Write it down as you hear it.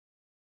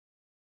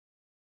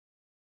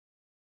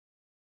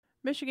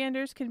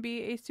Michiganders can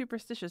be a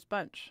superstitious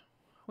bunch.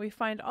 We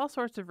find all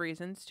sorts of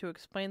reasons to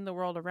explain the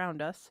world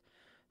around us,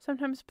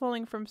 sometimes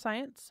pulling from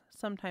science,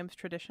 sometimes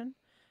tradition,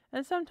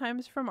 and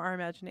sometimes from our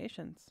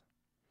imaginations.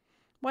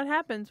 What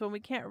happens when we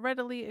can't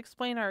readily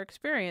explain our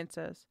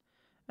experiences?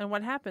 And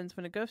what happens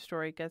when a ghost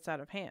story gets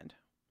out of hand?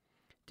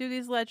 Do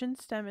these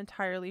legends stem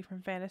entirely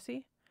from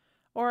fantasy?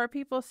 Or are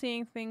people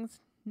seeing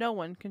things no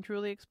one can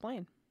truly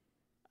explain?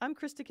 I'm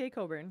Krista K.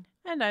 Coburn.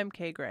 And I'm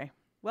Kay Gray.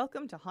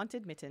 Welcome to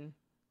Haunted Mitten.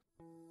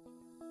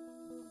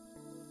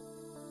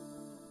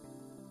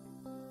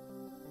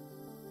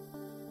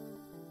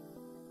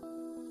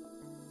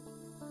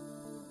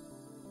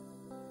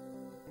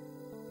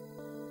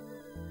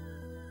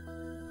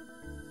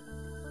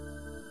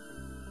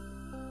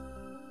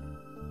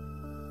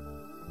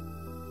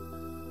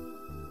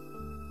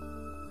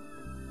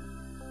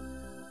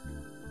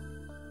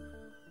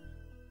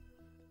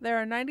 There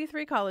are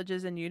 93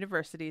 colleges and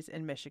universities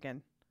in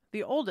Michigan.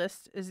 The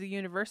oldest is the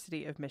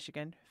University of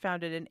Michigan,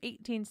 founded in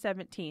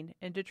 1817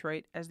 in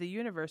Detroit as the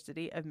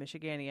University of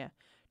Michigania,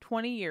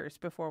 20 years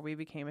before we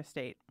became a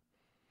state.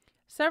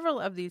 Several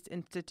of these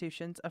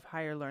institutions of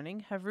higher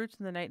learning have roots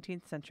in the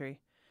 19th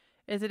century.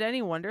 Is it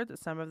any wonder that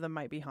some of them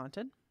might be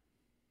haunted?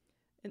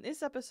 In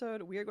this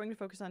episode, we are going to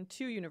focus on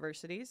two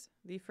universities.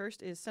 The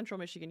first is Central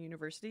Michigan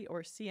University,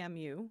 or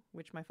CMU,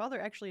 which my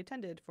father actually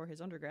attended for his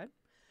undergrad.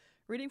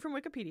 Reading from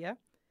Wikipedia,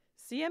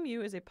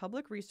 CMU is a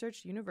public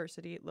research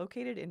university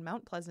located in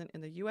Mount Pleasant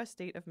in the U.S.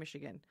 state of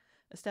Michigan.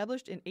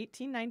 Established in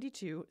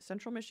 1892,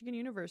 Central Michigan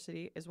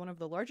University is one of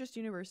the largest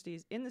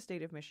universities in the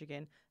state of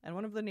Michigan and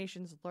one of the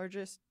nation's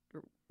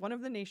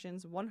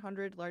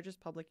 100 largest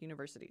public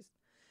universities.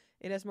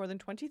 It has more than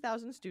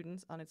 20,000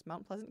 students on its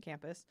Mount Pleasant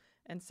campus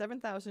and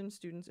 7,000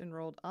 students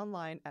enrolled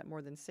online at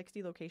more than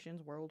 60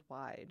 locations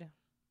worldwide.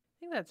 I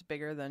think that's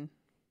bigger than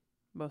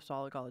most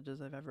all the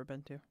colleges I've ever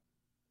been to.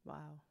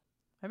 Wow.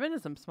 I've been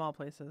to some small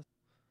places.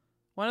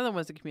 One of them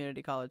was a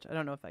community college. I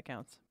don't know if that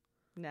counts.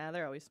 Nah,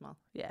 they're always small.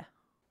 Yeah.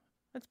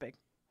 That's big.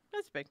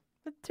 That's big.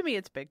 To me,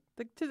 it's big.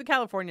 To the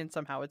Californians,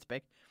 somehow, it's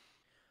big.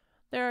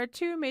 There are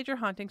two major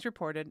hauntings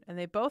reported, and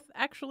they both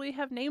actually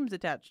have names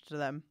attached to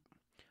them.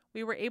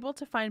 We were able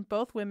to find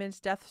both women's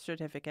death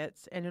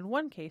certificates, and in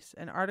one case,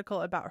 an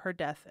article about her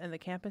death in the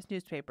campus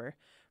newspaper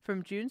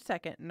from June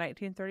 2nd,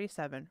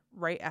 1937,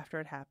 right after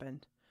it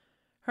happened.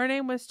 Her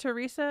name was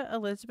Teresa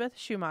Elizabeth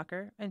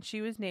Schumacher, and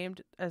she was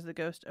named as the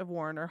ghost of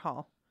Warner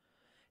Hall.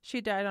 She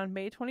died on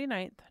May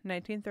 29th,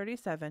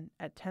 1937,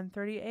 at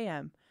 10:30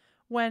 a.m.,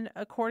 when,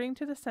 according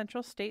to the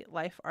Central State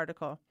Life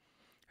article,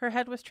 her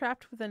head was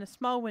trapped within a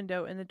small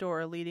window in the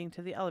door leading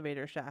to the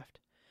elevator shaft.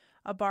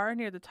 A bar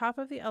near the top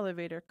of the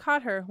elevator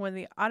caught her when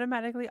the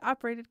automatically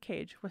operated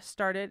cage was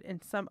started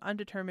in some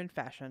undetermined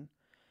fashion.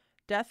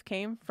 Death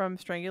came from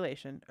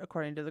strangulation,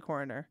 according to the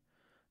coroner.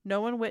 No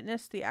one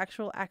witnessed the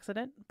actual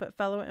accident, but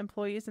fellow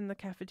employees in the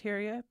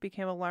cafeteria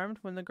became alarmed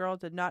when the girl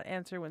did not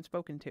answer when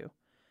spoken to.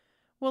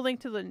 We'll link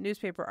to the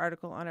newspaper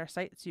article on our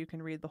site so you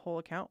can read the whole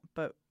account,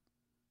 but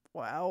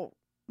wow,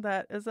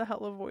 that is a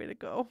hell of a way to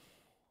go.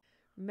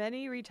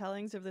 Many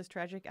retellings of this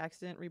tragic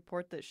accident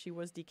report that she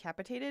was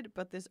decapitated,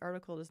 but this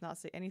article does not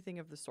say anything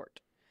of the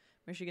sort.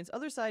 Michigan's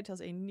other side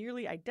tells a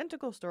nearly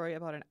identical story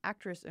about an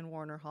actress in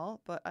Warner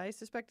Hall, but I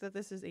suspect that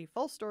this is a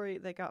false story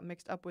that got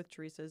mixed up with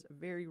Teresa's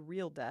very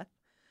real death.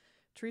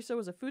 Teresa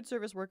was a food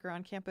service worker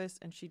on campus,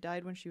 and she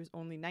died when she was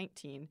only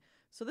 19,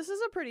 so this is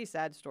a pretty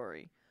sad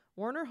story.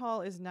 Warner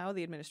Hall is now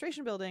the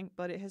administration building,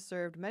 but it has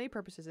served many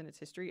purposes in its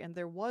history, and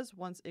there was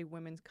once a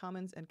women's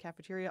commons and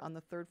cafeteria on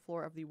the third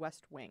floor of the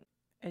West Wing.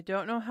 I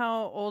don't know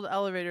how old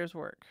elevators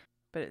work,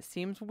 but it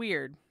seems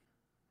weird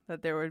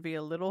that there would be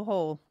a little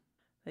hole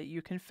that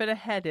you can fit a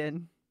head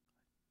in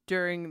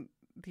during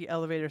the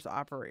elevator's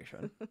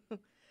operation.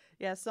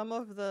 Yeah, some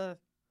of the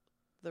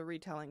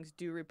retellings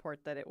do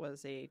report that it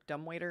was a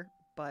dumbwaiter,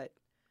 but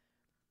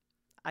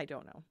I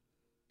don't know.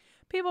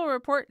 People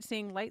report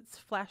seeing lights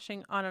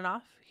flashing on and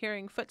off,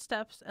 hearing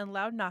footsteps and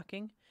loud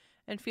knocking,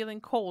 and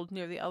feeling cold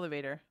near the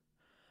elevator.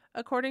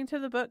 According to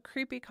the book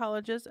Creepy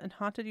Colleges and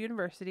Haunted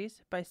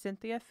Universities by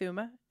Cynthia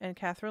Thuma and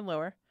Catherine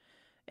Lower,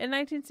 in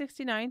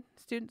 1969,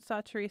 students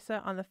saw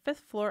Teresa on the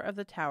 5th floor of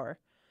the tower.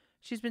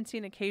 She's been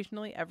seen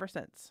occasionally ever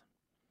since.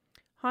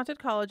 Haunted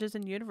Colleges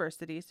and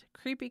Universities,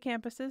 Creepy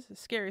Campuses,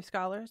 Scary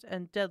Scholars,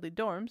 and Deadly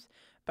Dorms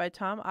by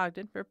Tom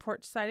Ogden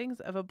reports sightings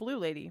of a blue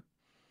lady.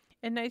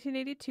 In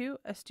 1982,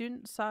 a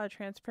student saw a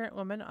transparent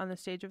woman on the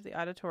stage of the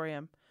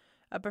auditorium.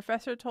 A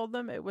professor told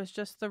them it was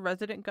just the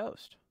resident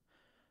ghost.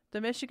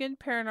 The Michigan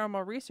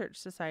Paranormal Research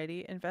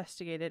Society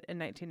investigated in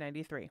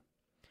 1993.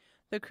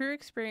 The crew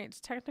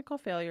experienced technical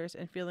failures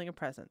in feeling a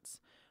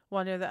presence.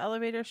 While near the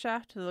elevator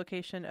shaft, the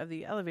location of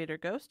the elevator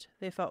ghost,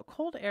 they felt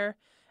cold air,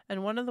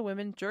 and one of the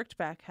women jerked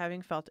back,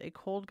 having felt a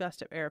cold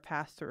gust of air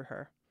pass through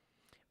her.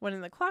 When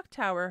in the clock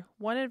tower,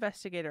 one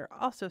investigator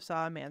also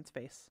saw a man's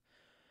face.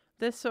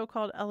 This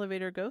so-called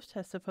elevator ghost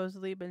has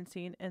supposedly been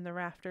seen in the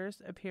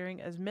rafters,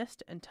 appearing as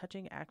mist and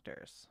touching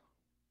actors.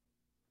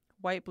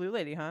 White blue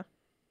lady, huh?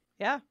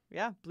 Yeah,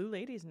 blue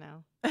ladies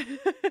now.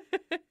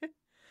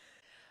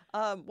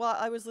 Well,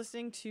 I was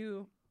listening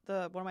to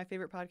one of my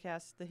favorite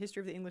podcasts, The History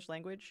of the English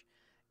Language,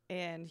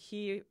 and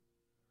he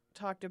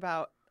talked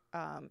about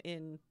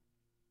in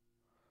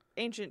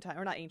ancient time,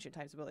 or not ancient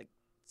times, but like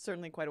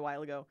certainly quite a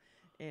while ago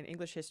in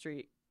English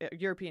history,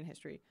 European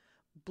history,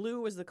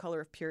 blue was the color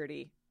of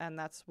purity, and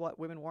that's what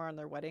women wore on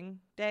their wedding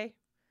day,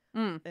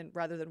 and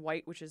rather than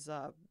white, which is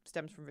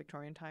stems from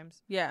Victorian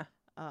times. Yeah.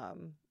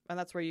 And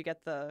that's where you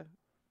get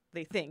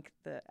they think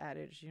the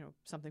adage,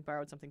 something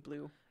borrowed, something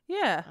blue.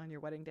 Yeah. On your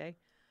wedding day.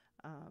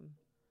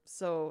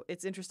 So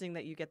it's interesting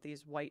that you get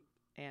these white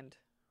and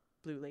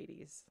blue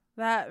ladies.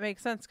 That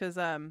makes sense because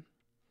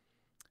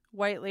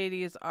white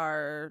ladies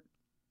are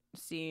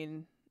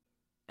seen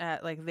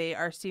they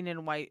are seen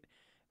in white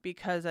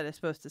because that is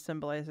supposed to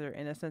symbolize their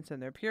innocence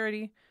and their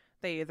purity.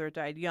 They either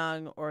died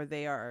young or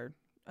they are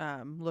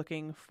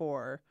looking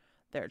for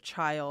their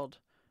child,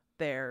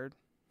 their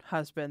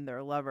husband,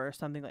 their lover,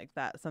 something like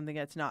that. Something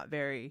that's not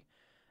very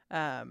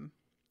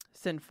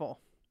sinful.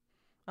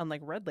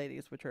 Unlike red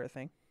ladies, which are a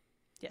thing.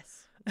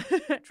 Yes.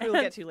 Which we'll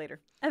get to later.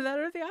 And that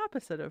are the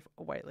opposite of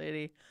a white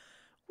lady.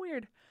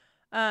 Weird.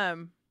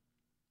 But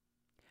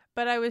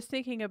I was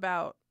thinking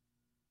about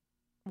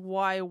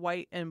why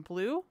white and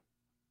blue.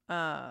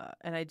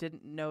 And I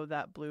didn't know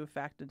that blue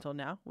fact until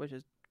now, which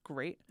is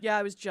great. Yeah,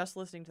 I was just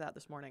listening to that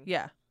this morning.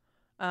 Yeah.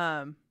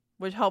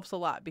 Which helps a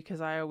lot because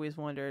I always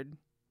wondered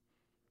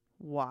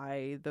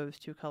why those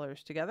two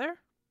colors together.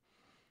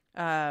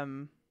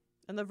 And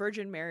the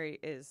Virgin Mary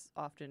is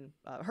often,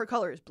 her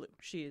color is blue.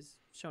 She is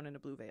shown in a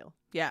blue veil.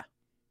 Yeah.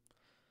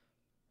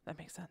 That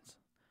makes sense.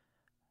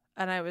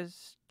 And I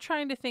was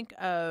trying to think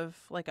of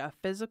like a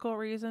physical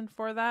reason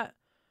for that.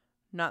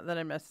 Not that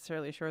I'm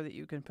necessarily sure that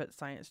you can put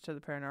science to the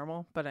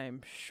paranormal, but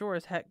I'm sure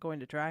as heck going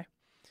to try.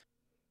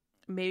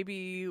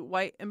 Maybe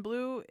white and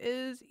blue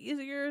is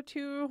easier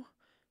to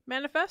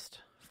manifest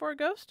for a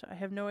ghost. I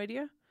have no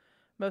idea.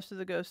 Most of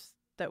the ghosts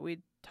that we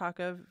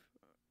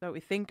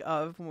think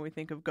of when we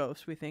think of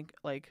ghosts, we think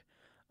like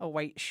a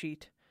white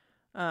sheet.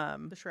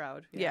 The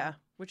shroud. Yeah.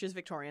 Which is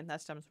Victorian.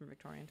 That stems from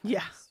Victorian times.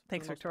 Yeah.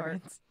 Thanks,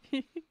 Victorians.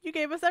 You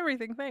gave us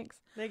everything. Thanks.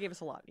 They gave us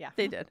a lot. Yeah.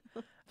 They did.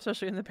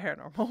 Especially in the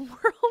paranormal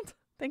world.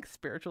 Thanks,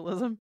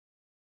 spiritualism.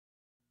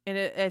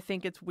 And I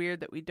think it's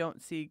weird that we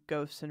don't see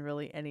ghosts in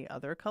really any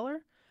other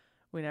color.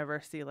 We never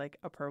see like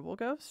a purple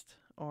ghost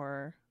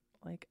or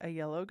like a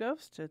yellow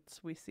ghost.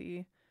 We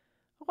see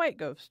a white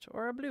ghost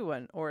or a blue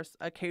one or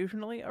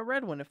occasionally a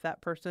red one if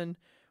that person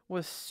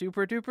was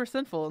super duper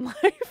sinful in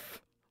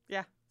life.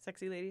 Yeah,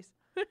 sexy ladies.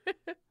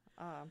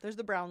 There's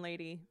the brown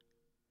lady.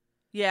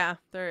 Yeah,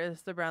 there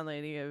is the brown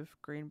lady of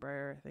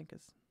Greenbrier, I think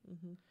is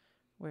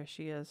where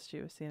she is. She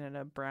was seen in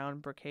a brown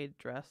brocade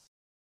dress.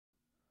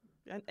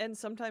 And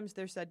sometimes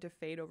they're said to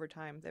fade over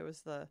time.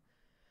 It's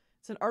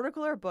an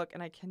article or a book,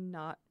 and I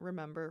cannot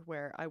remember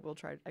where. I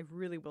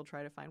really will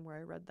try to find where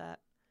I read that.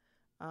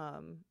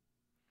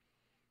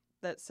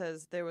 That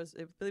says I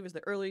believe it was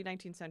the early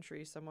 19th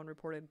century, someone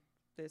reported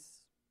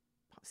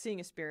seeing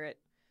a spirit,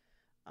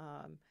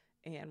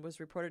 and was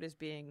reported as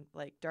being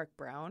like dark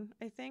brown,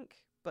 I think,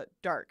 but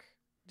dark,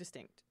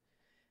 distinct.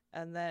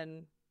 And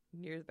then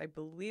I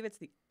believe it's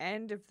the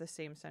end of the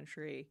same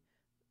century,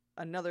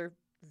 another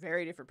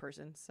very different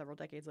person, several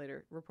decades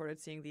later, reported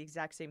seeing the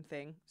exact same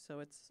thing. So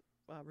it's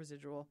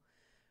residual,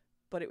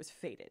 but it was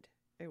faded.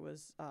 It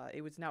was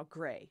now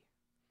gray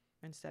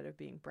instead of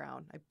being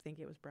brown. I think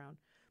it was brown,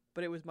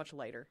 but it was much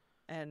lighter.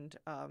 And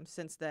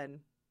since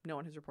then, no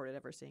one has reported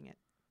ever seeing it.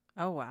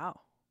 Oh,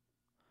 wow.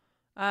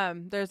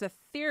 There's a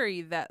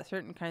theory that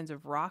certain kinds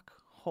of rock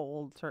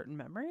hold certain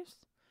memories.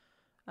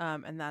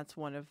 And that's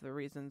one of the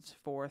reasons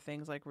for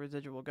things like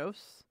residual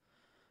ghosts,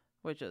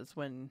 which is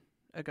when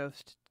a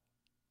ghost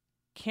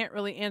can't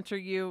really answer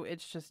you.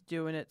 It's just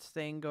doing its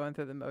thing, going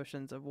through the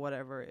motions of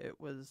whatever it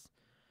was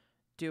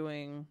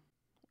doing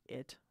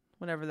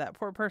whenever that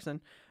poor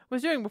person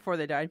was doing before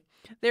they died.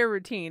 Their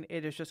routine,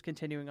 it is just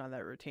continuing on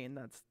that routine.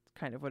 That's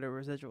kind of what a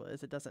residual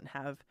is. It doesn't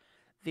have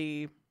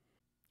the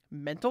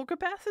mental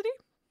capacity,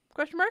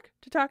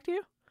 to talk to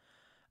you.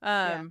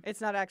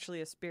 It's not actually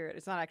a spirit.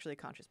 It's not actually a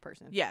conscious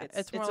person. Yeah,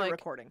 it's more like a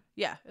recording.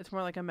 Yeah, it's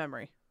more like a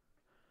memory,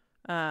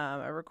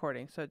 a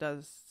recording. So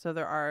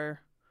there are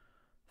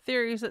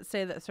theories that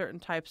say that certain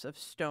types of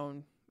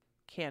stone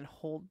can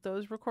hold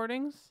those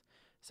recordings.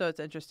 So it's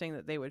interesting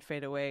that they would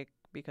fade away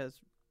because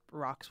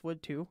rocks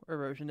would too.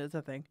 Erosion is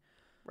a thing.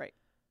 Right.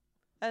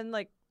 And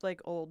like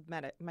old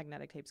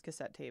magnetic tapes,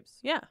 cassette tapes,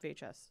 yeah,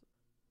 VHS,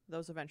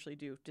 those eventually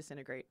do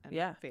disintegrate and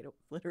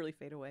literally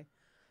fade away.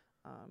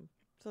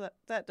 So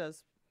that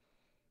does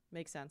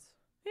make sense.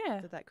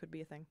 Yeah. That could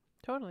be a thing.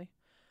 Totally.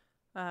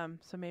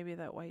 So maybe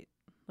that white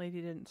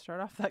lady didn't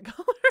start off that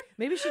color.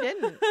 Maybe she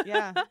didn't.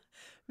 Yeah.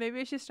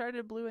 Maybe she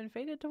started blue and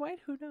faded to white.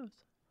 Who knows?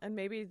 And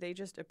maybe they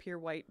just appear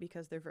white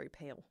because they're very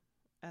pale.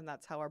 And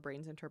that's how our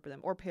brains interpret them.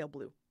 Or pale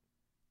blue.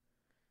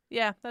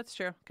 Yeah, that's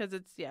true. Because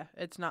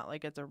it's not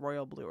like it's a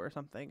royal blue or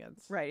something.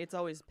 Right. It's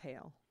always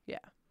pale. Yeah.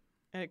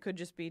 And it could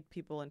just be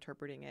people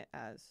interpreting it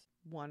as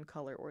one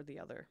color or the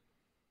other.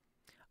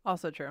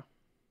 Also true.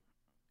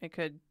 It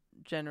could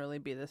generally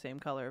be the same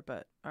color,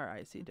 but our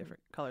eyes see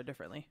different color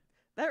differently.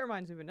 That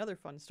reminds me of another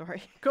fun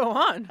story. Go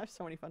on. I have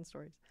so many fun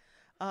stories.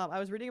 I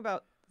was reading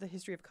about the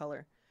history of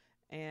color,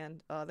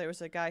 and there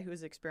was a guy who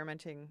was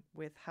experimenting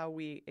with how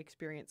we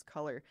experience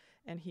color,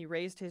 and he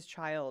raised his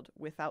child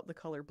without the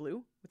color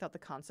blue, without the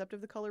concept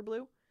of the color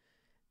blue.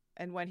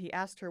 And when he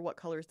asked her what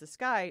color is the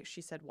sky,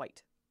 she said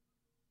white.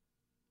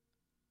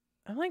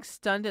 I'm like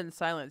stunned in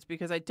silence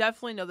because I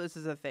definitely know this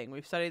is a thing.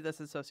 We've studied this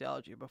in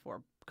sociology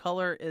before.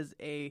 Color is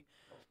a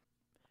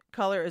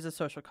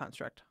social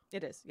construct.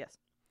 It is, yes.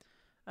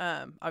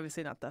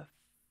 Obviously not the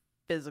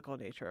physical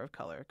nature of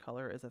color.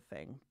 Color is a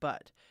thing,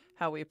 but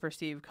how we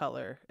perceive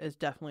color is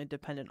definitely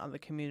dependent on the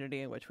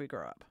community in which we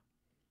grow up.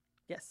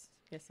 Yes,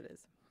 yes, it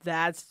is.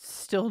 That's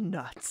still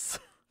nuts.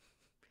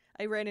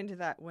 I ran into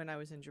that when I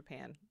was in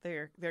Japan.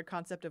 Their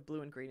concept of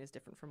blue and green is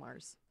different from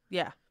ours.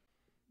 Yeah.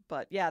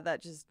 But yeah,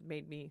 that just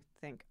made me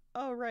think,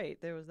 oh, right,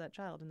 there was that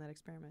child in that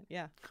experiment.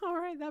 Yeah. All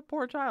right, that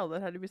poor child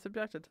that had to be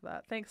subjected to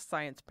that. Thanks,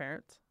 science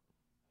parents.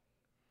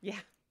 Yeah.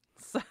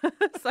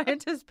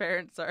 Scientist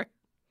parents are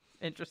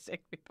interesting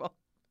people.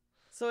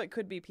 So it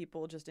could be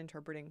people just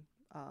interpreting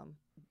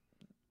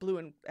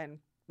blue and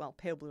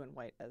pale blue and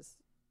white as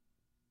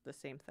the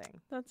same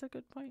thing. That's a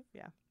good point.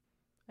 Yeah.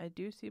 I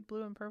do see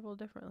blue and purple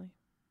differently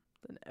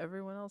than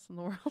everyone else in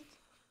the world.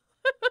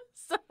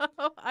 So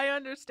I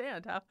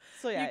understand how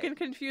you can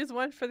confuse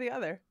one for the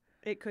other.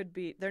 It could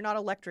be. They're not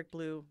electric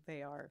blue.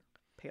 They are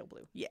pale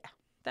blue. Yeah,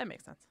 that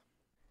makes sense.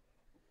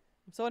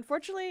 So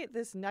unfortunately,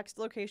 this next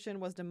location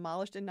was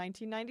demolished in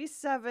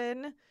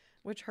 1997,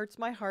 which hurts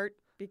my heart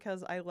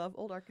because I love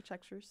old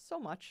architecture so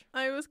much.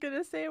 I was going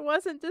to say it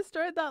wasn't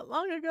destroyed that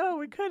long ago.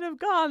 We could have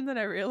gone. Then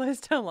I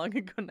realized how long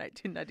ago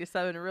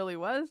 1997 really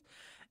was.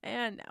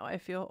 And now I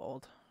feel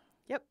old.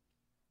 Yep.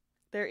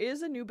 There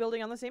is a new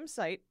building on the same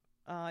site.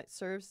 It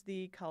serves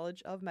the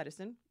College of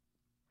Medicine,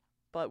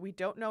 but we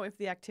don't know if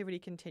the activity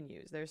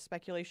continues. There's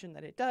speculation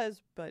that it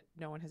does, but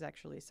no one has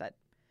actually said.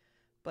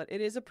 But it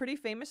is a pretty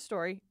famous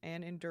story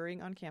and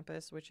enduring on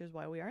campus, which is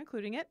why we are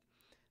including it.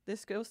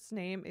 This ghost's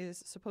name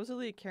is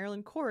supposedly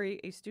Carolyn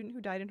Corey, a student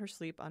who died in her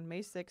sleep on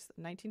May 6th,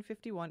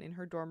 1951 in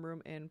her dorm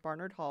room in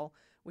Barnard Hall,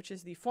 which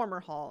is the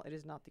former hall. It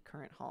is not the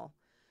current hall.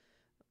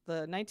 The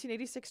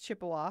 1986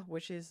 Chippewa,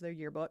 which is their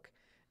yearbook,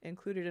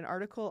 included an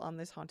article on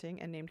this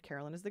haunting and named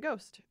Carolyn as the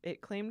ghost.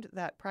 It claimed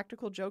that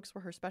practical jokes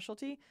were her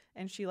specialty,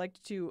 and she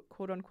liked to,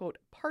 quote-unquote,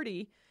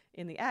 party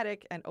in the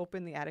attic and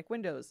open the attic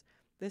windows.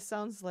 This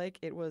sounds like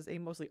it was a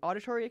mostly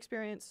auditory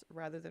experience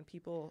rather than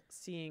people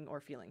seeing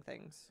or feeling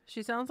things.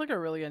 She sounds like a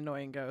really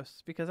annoying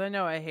ghost because I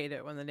know I hate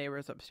it when the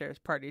neighbors upstairs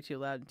party too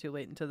loud and too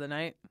late into the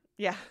night.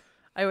 Yeah.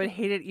 I would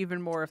hate it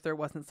even more if there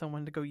wasn't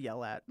someone to go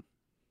yell at.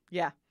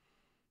 Yeah.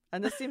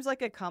 And this seems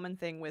like a common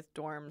thing with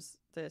dorms,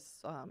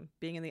 this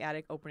being in the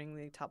attic, opening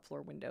the top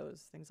floor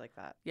windows, things like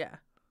that. Yeah.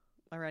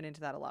 I ran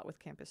into that a lot with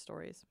campus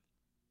stories.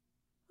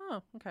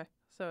 Oh, okay.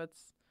 So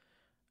it's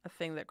a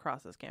thing that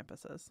crosses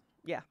campuses.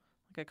 Yeah.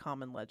 Like a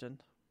common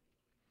legend.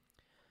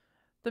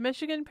 The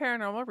Michigan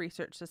Paranormal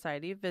Research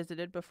Society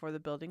visited before the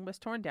building was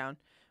torn down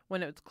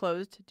when it was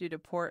closed due to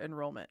poor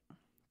enrollment.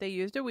 They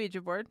used a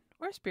Ouija board,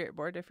 or spirit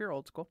board if you're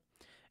old school,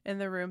 in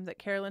the room that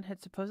Carolyn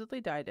had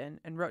supposedly died in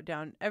and wrote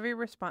down every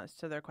response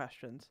to their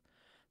questions.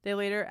 They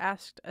later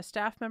asked a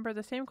staff member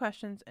the same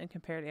questions and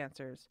compared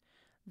answers.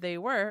 They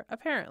were,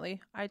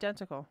 apparently,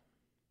 identical.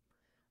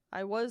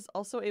 I was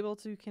also able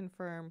to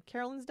confirm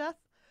Carolyn's death,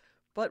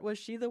 but was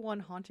she the one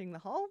haunting the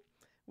hall?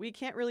 We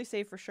can't really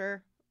say for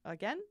sure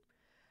again.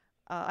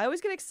 I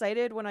always get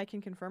excited when I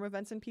can confirm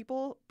events and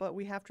people, but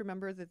we have to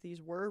remember that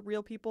these were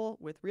real people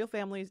with real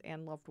families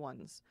and loved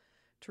ones.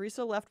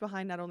 Teresa left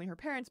behind not only her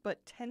parents,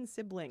 but 10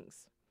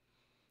 siblings.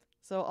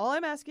 So all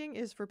I'm asking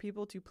is for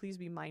people to please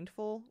be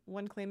mindful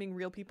when claiming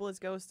real people as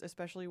ghosts,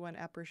 especially when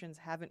apparitions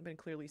haven't been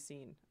clearly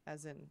seen,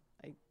 as in,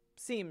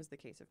 seems the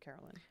case of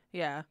Carolyn.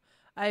 Yeah.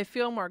 I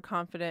feel more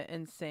confident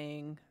in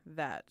saying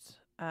that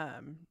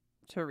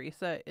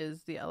Teresa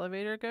is the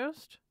elevator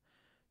ghost,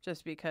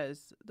 just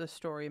because the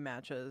story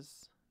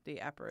matches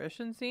the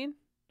apparition scene.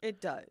 It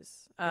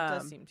does. It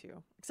does seem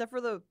to. Except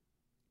for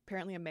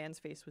apparently a man's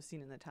face was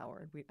seen in the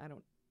tower. I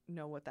don't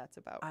know what that's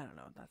about. I don't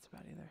know what that's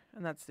about either.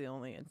 And that's the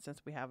only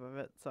instance we have of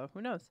it, so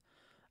who knows?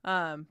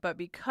 But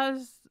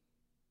because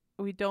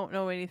we don't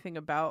know anything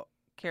about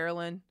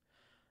Carolyn,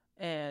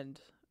 and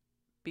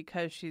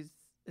because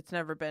it's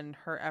never been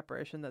her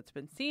apparition that's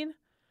been seen,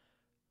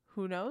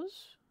 who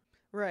knows?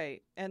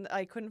 Right. And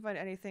I couldn't find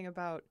anything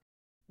about,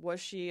 was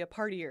she a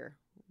partier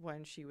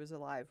when she was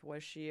alive?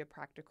 Was she a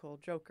practical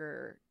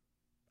joker?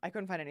 I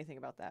couldn't find anything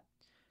about that.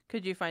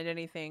 Could you find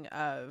anything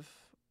of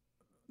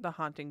the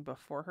haunting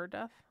before her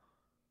death?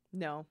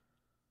 No.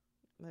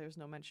 There's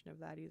no mention of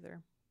that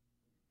either.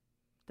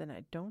 Then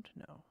I don't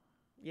know.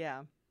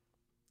 Yeah.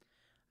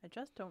 I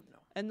just don't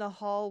know. And the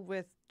hall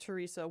with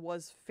Teresa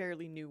was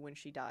fairly new when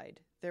she died.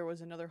 There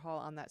was another hall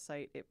on that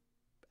site.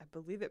 I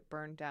believe it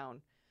burned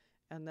down.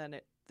 And then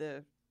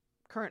the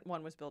current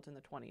one was built in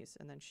the 20s,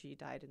 and then she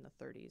died in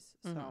the 30s.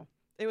 So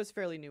it was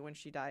fairly new when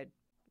she died.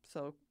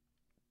 So,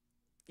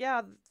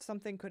 yeah,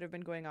 something could have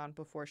been going on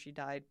before she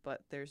died,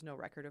 but there's no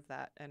record of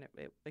that. And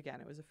it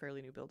was a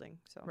fairly new building.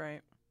 So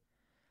Right.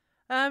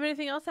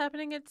 Anything else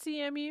happening at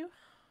CMU?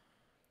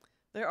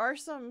 there are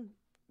some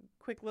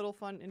quick little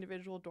fun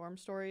individual dorm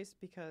stories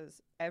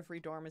because every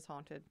dorm is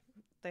haunted.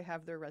 They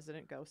have their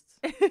resident ghosts.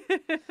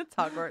 It's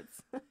Hogwarts.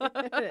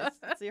 It is.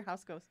 It's your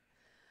house ghost.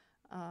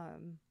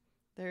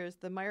 There's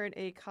the Myron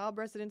A. Cobb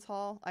Residence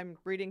Hall. I'm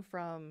reading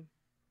from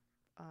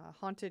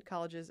Haunted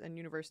Colleges and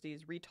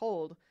Universities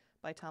Retold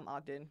by Tom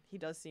Ogden. He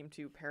does seem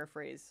to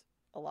paraphrase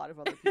a lot of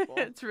other people.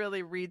 It's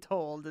really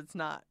retold. It's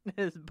not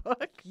his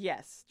book.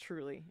 Yes,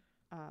 truly.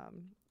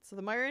 So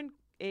the Myron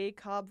A.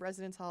 Cobb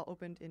Residence Hall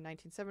opened in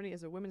 1970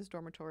 as a women's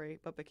dormitory,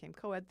 but became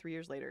co-ed 3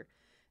 years later.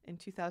 In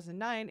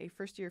 2009, a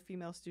first-year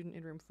female student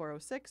in room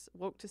 406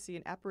 woke to see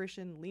an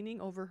apparition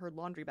leaning over her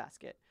laundry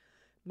basket.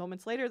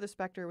 Moments later, the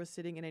specter was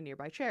sitting in a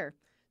nearby chair.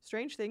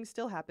 Strange things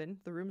still happen.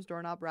 The room's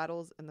doorknob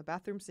rattles, and the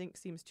bathroom sink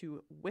seems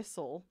to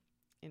whistle,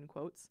 in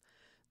quotes.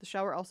 The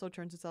shower also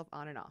turns itself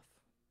on and off.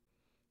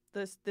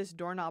 This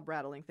doorknob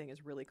rattling thing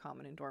is really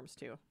common in dorms,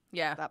 too.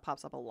 Yeah. That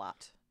pops up a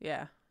lot.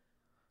 Yeah.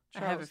 I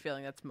have a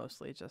feeling that's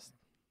mostly just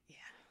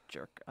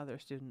jerk other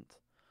students.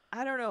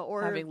 I don't know.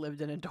 Or having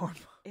lived in a dorm.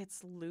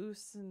 It's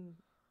loose and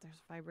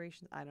there's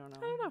vibrations. I don't know.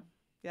 I don't know.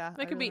 Yeah.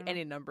 It could be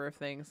any number of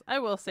things. I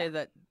will say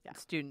that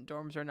student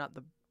dorms are not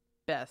the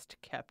best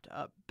kept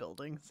up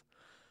buildings.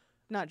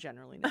 Not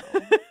generally, no.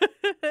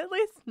 At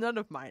least none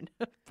of mine.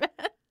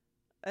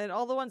 And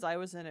all the ones I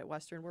was in at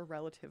Western were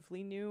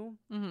relatively new.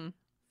 Mm-hmm.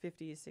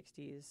 50s,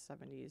 60s,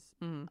 70s.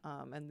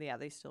 Mm-hmm. And yeah,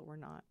 they still were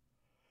not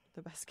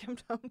the best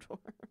kept up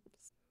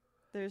dorms.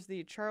 There's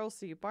the Charles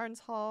C.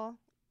 Barnes Hall,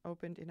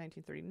 opened in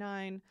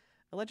 1939.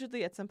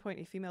 Allegedly, at some point,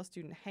 a female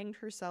student hanged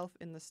herself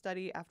in the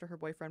study after her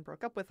boyfriend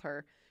broke up with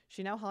her.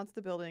 She now haunts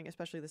the building,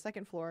 especially the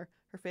second floor.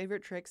 Her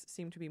favorite tricks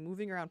seem to be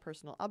moving around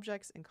personal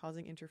objects and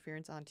causing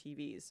interference on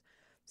TVs.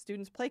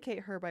 Students placate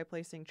her by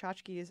placing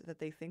tchotchkes that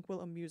they think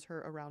will amuse her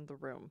around the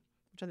room,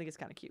 which I think is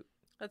kind of cute.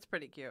 That's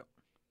pretty cute.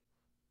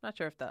 Not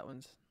sure if that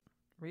one's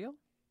real.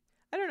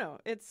 I don't know.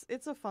 It's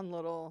a fun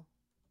little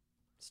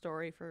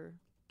story for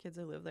kids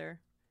who live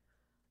there.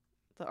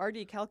 The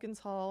R.D. Calkins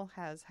Hall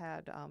has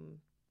had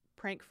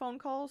prank phone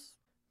calls.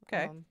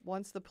 Okay.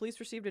 Once the police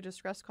received a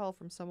distress call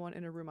from someone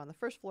in a room on the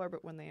first floor,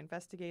 but when they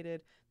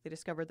investigated, they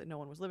discovered that no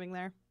one was living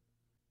there.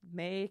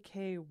 May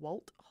K.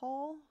 Walt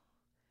Hall.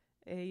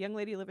 A young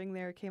lady living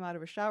there came out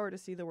of a shower to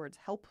see the words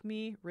 "Help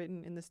Me"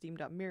 written in the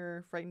steamed up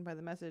mirror. Frightened by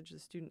the message, the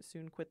student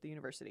soon quit the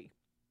university.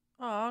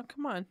 Aw,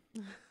 come on.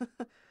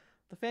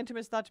 The phantom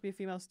is thought to be a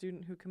female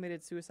student who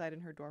committed suicide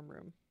in her dorm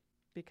room,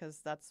 because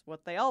that's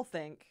what they all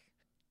think.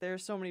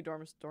 There's so many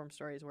dorm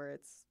stories where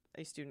it's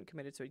a student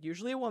committed suicide.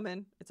 Usually a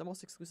woman. It's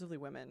almost exclusively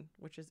women,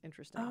 which is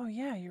interesting. Oh,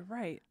 yeah, you're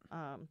right.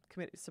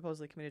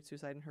 Supposedly committed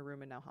suicide in her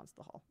room and now haunts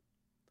the hall.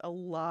 A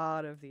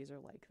lot of these are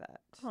like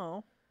that.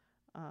 Oh.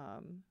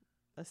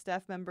 A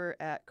staff member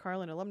at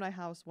Carlin Alumni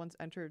House once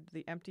entered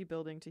the empty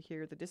building to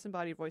hear the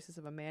disembodied voices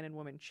of a man and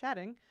woman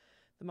chatting.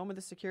 The moment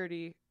the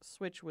security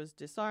switch was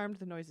disarmed,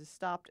 the noises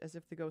stopped as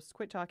if the ghosts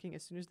quit talking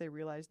as soon as they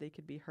realized they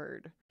could be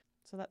heard.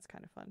 So that's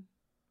kind of fun.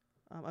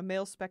 A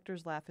male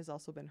specter's laugh has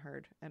also been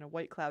heard, and a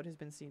white cloud has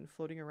been seen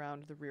floating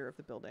around the rear of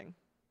the building.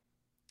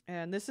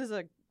 And this is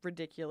a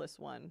ridiculous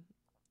one.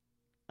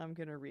 I'm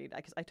going to read,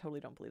 because I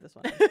totally don't believe this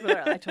one.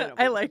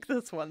 I like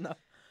this one, though.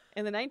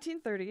 In the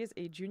 1930s,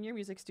 a junior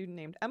music student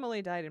named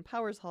Emily died in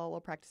Powers Hall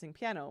while practicing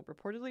piano.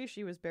 Reportedly,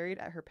 she was buried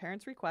at her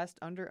parents' request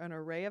under an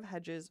array of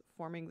hedges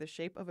forming the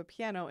shape of a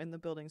piano in the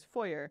building's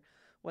foyer,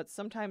 what's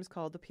sometimes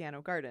called the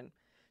piano garden.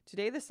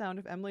 Today, the sound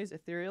of Emily's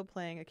ethereal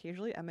playing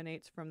occasionally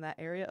emanates from that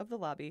area of the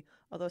lobby,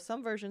 although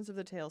some versions of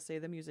the tale say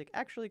the music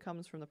actually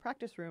comes from the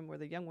practice room where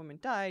the young woman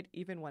died,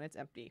 even when it's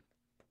empty.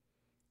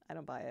 I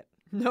don't buy it.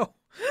 No.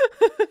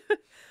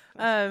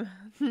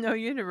 No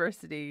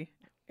university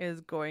is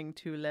going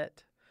to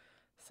let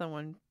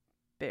someone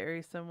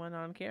bury someone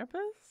on campus.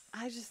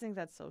 I just think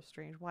that's so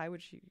strange. Why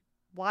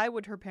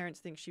would her parents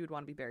think she would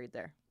want to be buried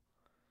there?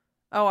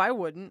 Oh, I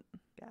wouldn't.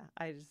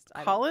 Yeah,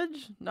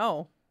 College?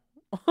 No.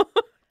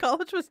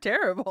 College was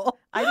terrible.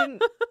 I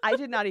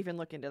did not even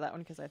look into that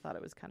one because I thought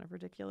it was kind of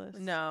ridiculous.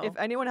 No. If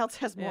anyone else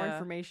has more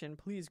information,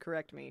 please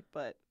correct me,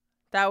 but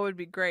that would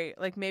be great.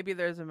 Like maybe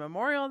there's a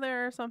memorial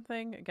there or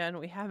something. Again,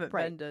 we haven't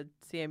been to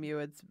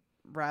CMU. It's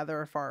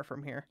rather far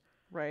from here.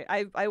 Right.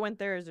 I went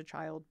there as a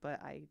child,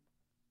 but I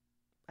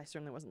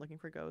certainly wasn't looking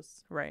for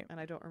ghosts. Right. And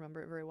I don't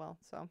remember it very well,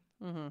 so.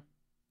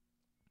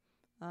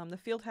 Mm-hmm. The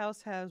field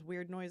house has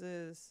weird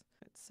noises.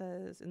 It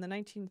says, in the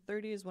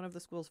 1930s, one of the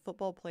school's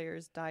football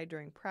players died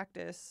during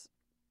practice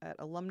at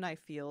Alumni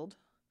Field.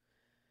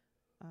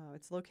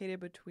 It's located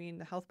between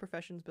the Health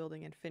Professions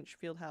Building and Finch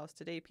Fieldhouse.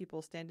 Today,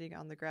 people standing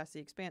on the grassy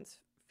expanse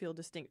feel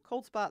distinct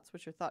cold spots,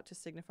 which are thought to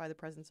signify the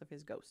presence of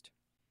his ghost.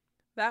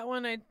 That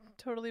one I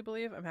totally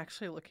believe. I'm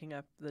actually looking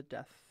up the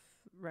death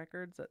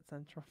records at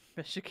Central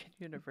Michigan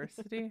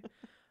University.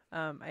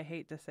 I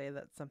hate to say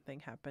that something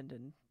happened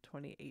in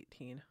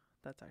 2018.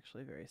 That's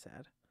actually very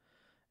sad.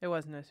 It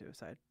wasn't a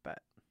suicide,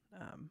 but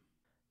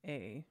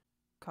a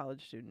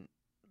college student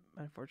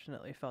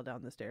unfortunately fell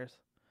down the stairs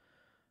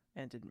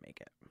and didn't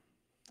make it.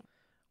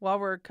 While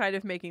we're kind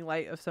of making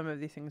light of some of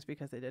these things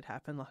because they did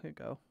happen long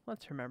ago,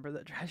 let's remember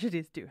that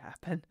tragedies do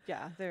happen.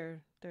 Yeah,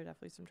 there are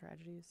definitely some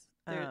tragedies.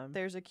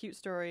 There's a cute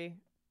story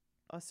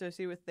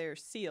associated with their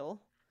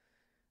seal.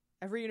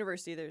 Every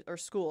university or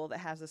school that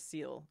has a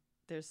seal,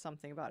 there's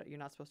something about it. You're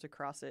not supposed to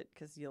cross it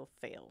because you'll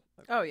fail.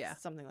 Oh, yeah.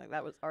 Something like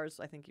that was ours.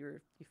 I think you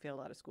failed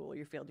out of school.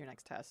 You failed your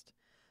next test.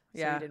 So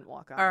Yeah. you didn't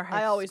walk on Our it.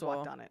 high I always school-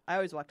 walked on it. I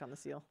always walked on the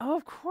seal. Oh,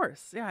 of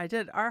course. Yeah, I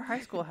did. Our high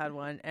school had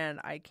one, and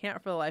I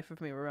can't for the life of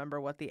me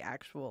remember what the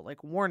actual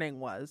warning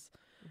was.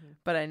 Mhm.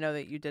 But I know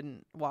that you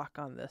didn't walk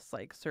on this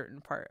certain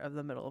part of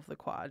the middle of the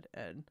quad,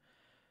 and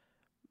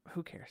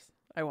who cares?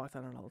 I walked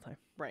on it all the time.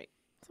 Right.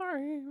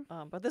 Sorry.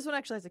 But this one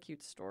actually has a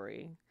cute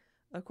story.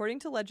 According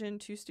to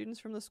legend, 2 students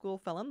from the school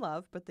fell in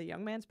love, but the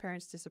young man's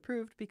parents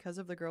disapproved because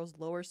of the girl's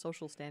lower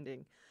social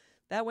standing.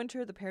 That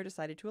winter, the pair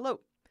decided to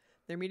elope.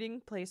 Their meeting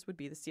place would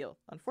be the seal.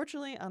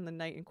 Unfortunately, on the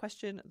night in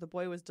question, the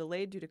boy was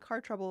delayed due to car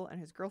trouble, and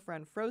his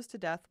girlfriend froze to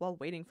death while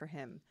waiting for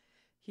him.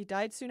 He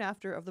died soon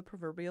after of the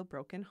proverbial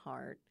broken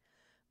heart.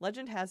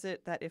 Legend has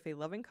it that if a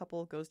loving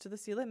couple goes to the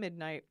seal at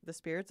midnight, the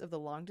spirits of the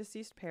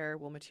long-deceased pair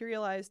will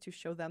materialize to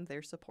show them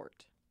their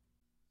support.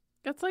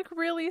 It's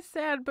really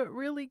sad, but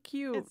really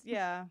cute.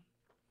 Yeah.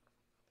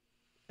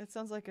 It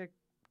sounds like a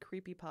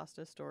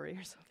creepypasta story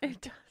or something.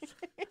 It does.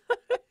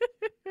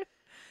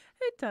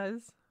 It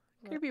does.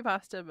 Well-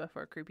 Creepypasta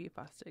before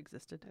creepypasta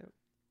existed.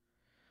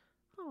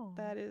 Oh.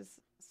 That is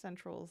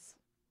Central's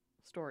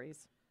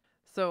stories.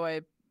 So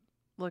I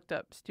looked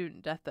up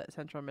student death at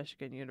Central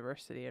Michigan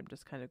University. I'm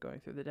just kind of going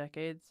through the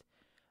decades.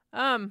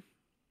 Wow.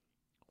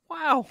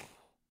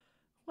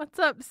 What's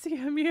up,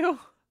 CMU?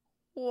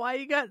 Why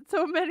you got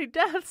so many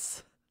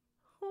deaths?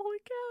 Holy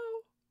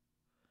cow.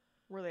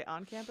 Were they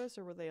on campus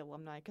or were they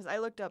alumni? Because I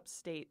looked up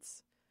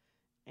states,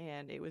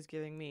 and it was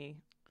giving me,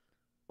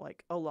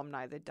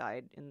 alumni that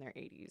died in their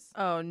 80s.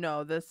 Oh,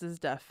 no, this is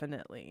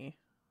definitely,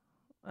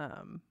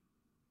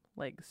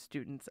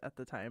 students at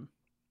the time.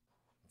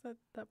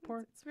 That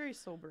poor... It's very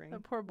sobering.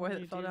 That poor boy when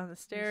that you fell do down the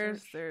stairs.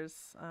 research.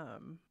 There's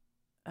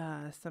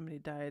somebody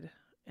died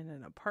in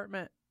an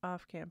apartment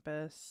off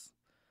campus.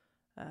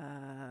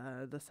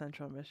 The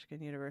Central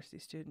Michigan University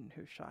student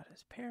who shot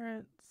his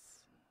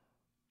parents.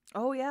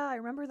 Oh, yeah, I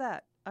remember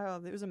that.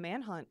 It was a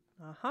manhunt.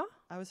 Uh-huh.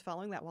 I was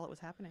following that while it was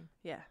happening.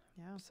 Yeah.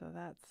 Yeah. So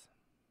that's...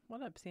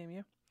 What up,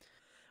 CMU?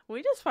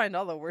 We just find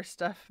all the worst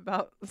stuff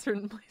about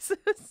certain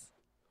places.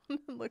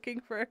 Looking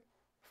for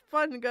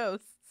fun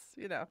ghosts,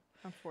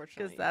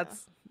 Unfortunately. because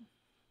that's,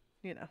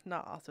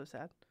 not also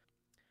sad.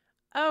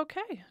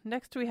 Okay,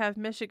 next we have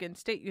Michigan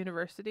State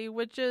University,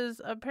 which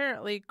is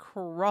apparently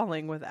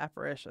crawling with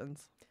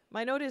apparitions.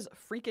 My note is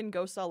freaking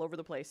ghosts all over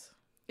the place.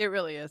 It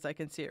really is. I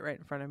can see it right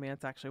in front of me.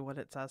 It's actually what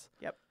it says.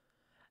 Yep.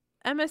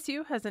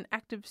 MSU has an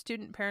active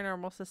student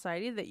paranormal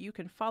society that you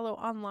can follow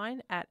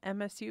online at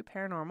MSU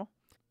Paranormal.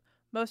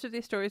 Most of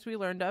these stories we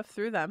learned of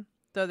through them,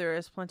 though there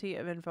is plenty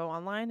of info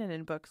online and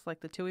in books like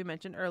the 2 we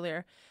mentioned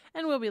earlier,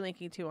 and we'll be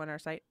linking to on our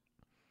site.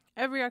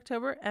 Every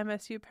October,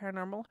 MSU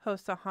Paranormal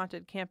hosts a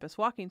haunted campus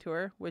walking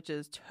tour, which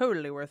is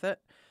totally worth it.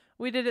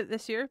 We did it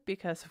this year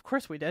because, of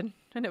course, we did,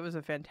 and it was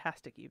a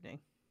fantastic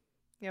evening.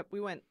 Yep,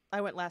 I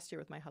went last year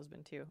with my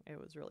husband, too.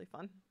 It was really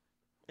fun.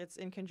 It's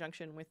in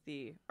conjunction with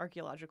the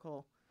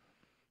Archaeological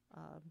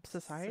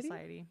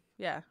Society.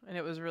 Yeah, and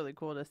it was really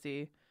cool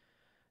to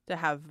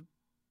have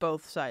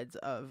both sides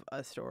of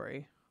a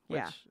story.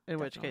 In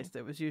which case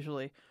it was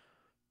usually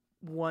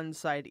one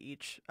side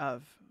each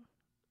of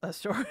a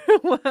story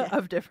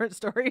of different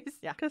stories.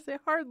 Yeah, because they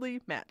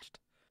hardly matched.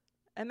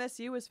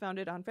 MSU was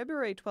founded on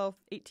February 12,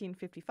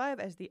 1855,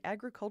 as the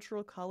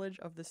Agricultural College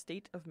of the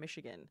State of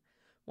Michigan,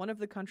 one of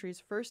the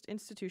country's first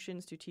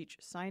institutions to teach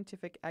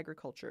scientific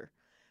agriculture.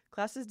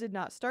 Classes did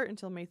not start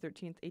until May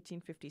 13,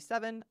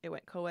 1857. It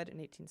went co-ed in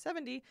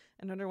 1870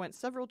 and underwent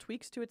several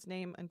tweaks to its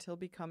name until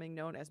becoming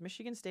known as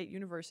Michigan State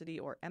University,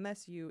 or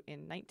MSU,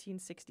 in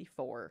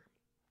 1964.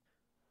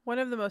 One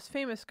of the most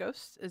famous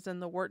ghosts is in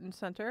the Wharton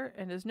Center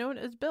and is known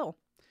as Bill.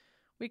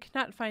 We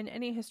cannot find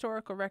any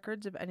historical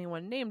records of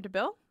anyone named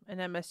Bill, and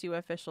MSU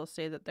officials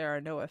say that there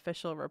are no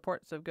official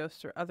reports of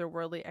ghosts or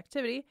otherworldly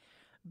activity,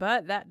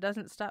 but that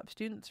doesn't stop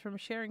students from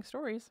sharing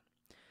stories.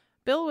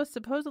 Bill was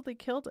supposedly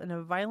killed in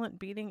a violent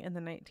beating in the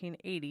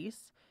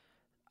 1980s.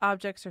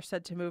 Objects are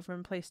said to move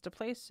from place to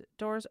place.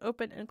 Doors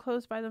open and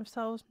close by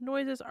themselves.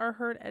 Noises are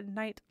heard at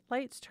night.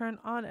 Lights turn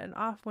on and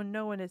off when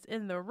no one is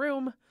in the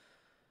room.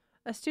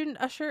 A student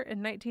usher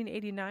in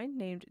 1989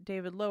 named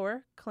David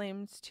Lower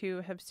claims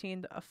to have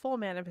seen a full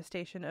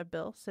manifestation of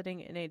Bill sitting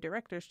in a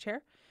director's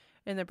chair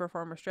in the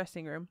performer's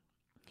dressing room.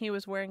 He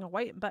was wearing a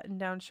white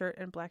button-down shirt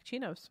and black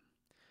chinos.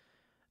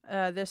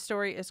 This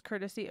story is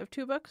courtesy of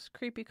 2 books,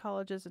 Creepy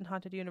Colleges and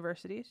Haunted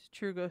Universities,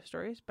 True Ghost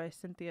Stories by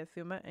Cynthia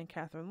Thuma and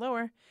Catherine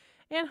Lower,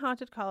 and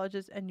Haunted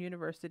Colleges and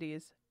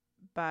Universities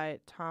by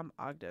Tom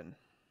Ogden.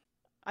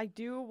 I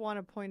do want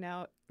to point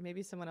out,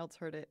 maybe someone else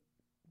heard it,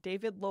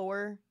 David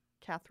Lower,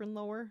 Catherine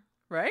Lower.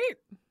 Right?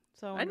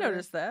 So I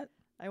noticed that.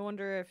 I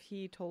wonder if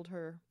he told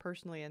her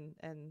personally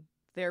and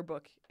their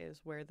book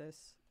is where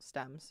this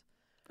stems.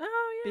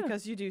 Oh, yeah.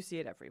 Because you do see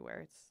it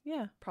everywhere. It's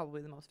Yeah.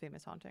 probably the most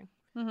famous haunting.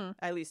 Mm-hmm.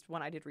 At least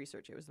when I did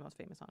research, it was the most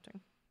famous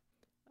haunting.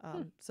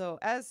 So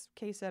as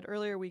Kay said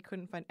earlier, we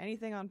couldn't find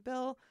anything on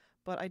Bill,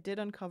 but I did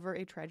uncover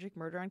a tragic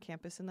murder on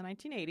campus in the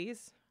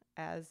 1980s,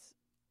 as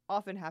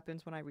often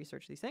happens when I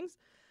research these things.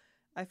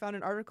 I found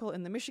an article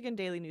in the Michigan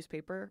Daily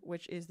newspaper,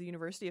 which is the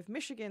University of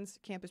Michigan's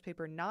campus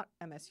paper, not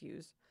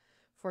MSU's,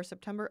 for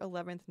September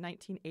 11th,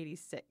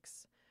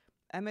 1986.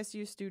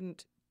 MSU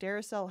student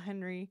Daricel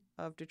Henry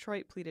of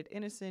Detroit pleaded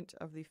innocent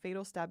of the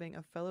fatal stabbing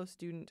of fellow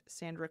student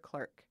Sandra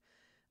Clark.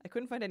 I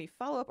couldn't find any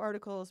follow-up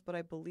articles, but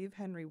I believe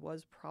Henry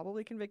was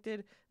probably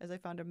convicted, as I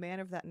found a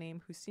man of that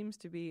name who seems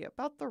to be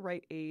about the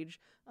right age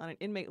on an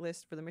inmate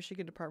list for the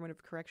Michigan Department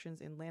of Corrections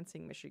in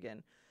Lansing,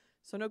 Michigan.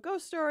 So no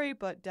ghost story,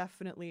 but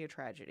definitely a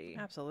tragedy.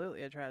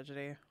 Absolutely a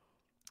tragedy.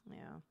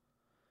 Yeah.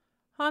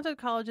 Haunted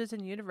colleges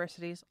and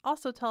universities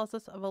also tells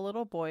us of a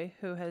little boy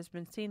who has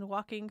been seen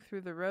walking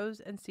through the rows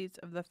and seats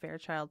of the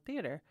Fairchild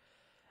Theater.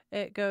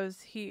 It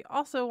goes, he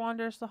also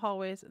wanders the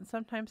hallways and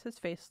sometimes his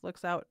face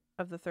looks out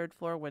of the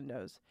third-floor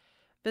windows.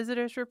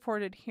 Visitors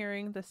reported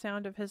hearing the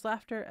sound of his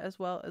laughter as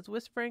well as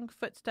whispering,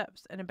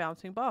 footsteps, and a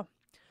bouncing ball.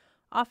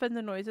 Often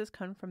the noises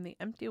come from the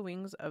empty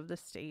wings of the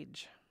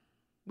stage.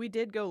 We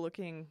did go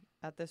looking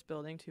at this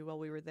building, too, while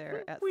we were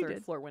there at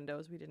third-floor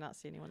windows. We did not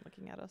see anyone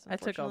looking at us,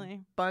 unfortunately. I took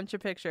a bunch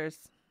of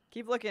pictures.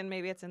 Keep looking.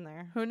 Maybe it's in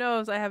there. Who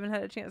knows? I haven't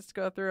had a chance to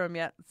go through them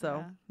yet, so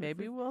Yeah.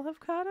 maybe we'll have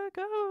caught a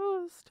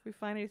ghost. If we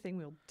find anything,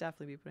 we'll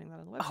definitely be putting that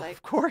on the Oh, website.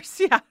 of course,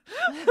 yeah.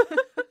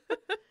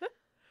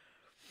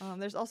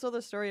 There's also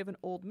the story of an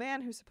old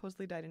man who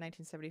supposedly died in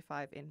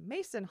 1975 in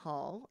Mason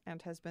Hall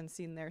and has been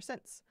seen there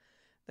since.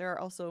 There are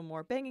also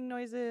more banging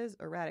noises,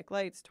 erratic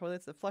lights,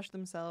 toilets that flush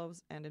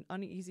themselves, and an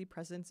uneasy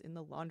presence in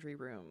the laundry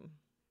room.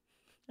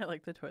 I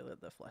like the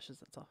toilet that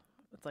flushes itself.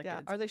 It's like,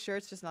 Yeah, are they sure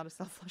it's just not a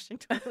self-flushing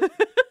toilet?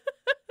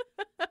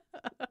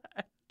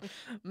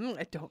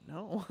 I don't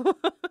know.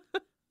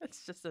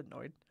 It's just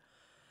annoyed.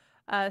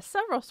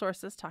 Several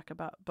sources talk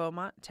about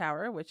Beaumont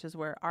Tower, which is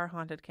where our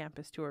haunted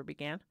campus tour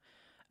began.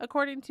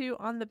 According to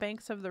On the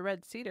Banks of the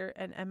Red Cedar,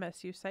 an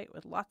MSU site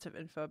with lots of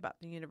info about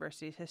the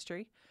university's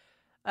history,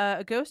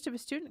 a ghost of a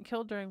student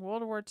killed during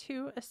World War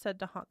II is said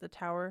to haunt the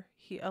tower.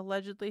 He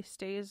allegedly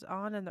stays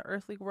on in the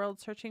earthly world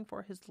searching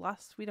for his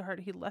lost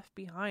sweetheart he left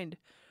behind.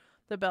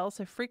 The bells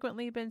have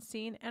frequently been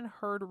seen and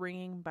heard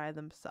ringing by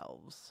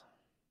themselves.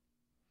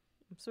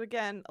 So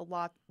again,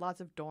 lots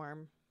of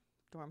dorm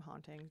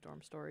hauntings,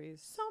 dorm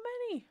stories. So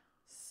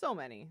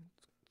many.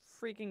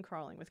 Freaking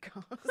crawling with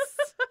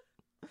ghosts.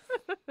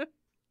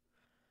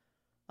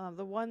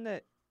 The one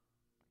that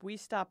we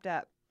stopped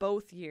at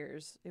both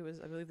years, it was,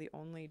 I believe, the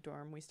only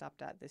dorm we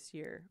stopped at this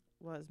year,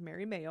 was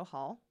Mary Mayo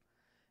Hall.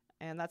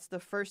 And that's the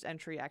first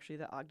entry, actually,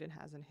 that Ogden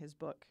has in his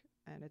book.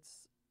 And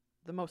it's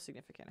the most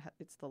significant.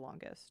 It's the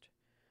longest.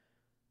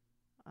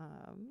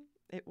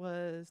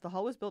 The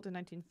hall was built in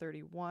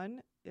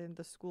 1931 in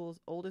the school's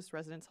oldest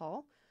residence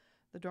hall.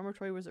 The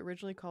dormitory was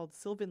originally called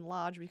Sylvan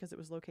Lodge because it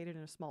was located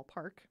in a small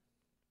park.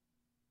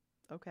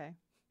 Okay.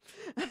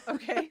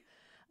 Okay.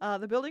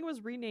 The building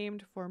was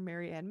renamed for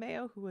Mary Ann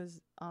Mayo, who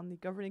was on the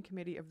governing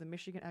committee of the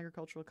Michigan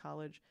Agricultural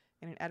College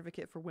and an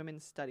advocate for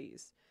women's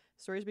studies.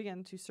 Stories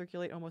began to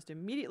circulate almost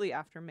immediately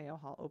after Mayo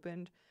Hall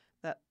opened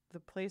that the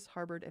place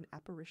harbored an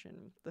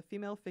apparition. The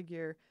female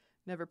figure,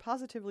 never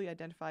positively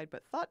identified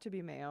but thought to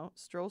be Mayo,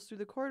 strolls through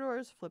the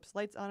corridors, flips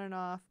lights on and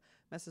off,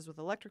 messes with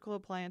electrical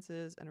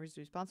appliances, and is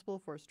responsible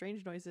for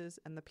strange noises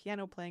and the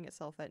piano playing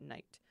itself at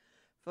night.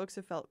 Folks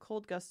have felt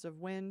cold gusts of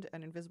wind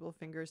and invisible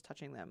fingers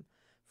touching them.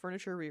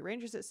 Furniture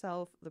rearranges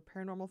itself. The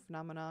paranormal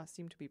phenomena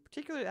seem to be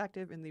particularly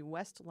active in the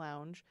West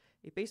Lounge,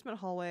 a basement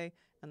hallway,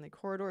 and the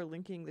corridor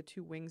linking the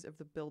two wings of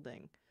the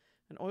building.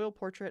 An oil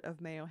portrait of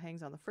Mayo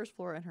hangs on the first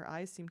floor, and her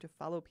eyes seem to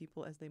follow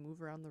people as they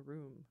move around the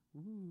room.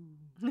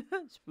 Ooh.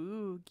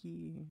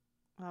 Spooky.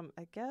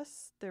 I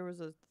guess there was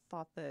a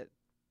thought that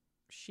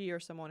she or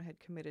someone had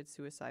committed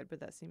suicide, but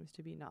that seems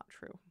to be not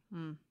true.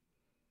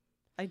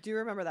 I do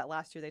remember that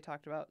last year they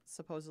talked about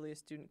supposedly a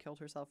student killed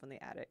herself in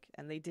the attic,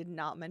 and they did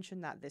not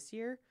mention that this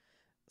year.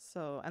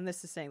 So, and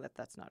this is saying that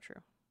that's not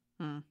true.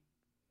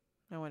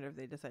 I wonder if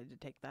they decided to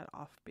take that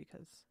off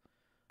because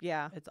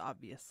Yeah. it's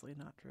obviously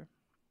not true.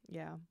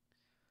 Yeah.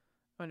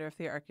 I wonder if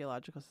the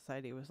Archaeological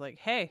Society was like,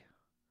 hey,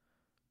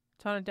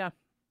 tone it down.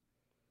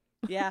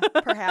 Yeah,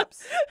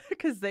 perhaps.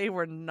 Because they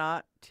were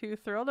not too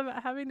thrilled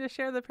about having to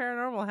share the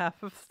paranormal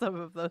half of some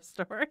of those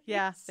stories.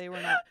 Yeah, they were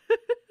not.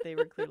 They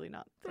were clearly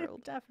not They're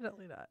thrilled.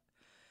 definitely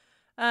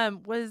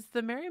not. Was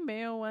the Mary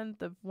Mayo one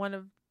the one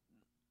of,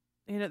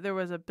 there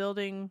was a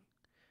building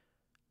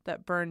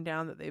that burned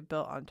down that they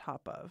built on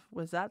top of.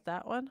 Was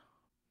that one?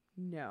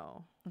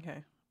 No.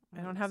 Okay.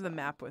 I don't have the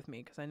map with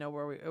me because I know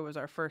where it was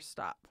our first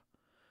stop.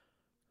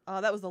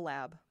 That was the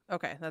lab.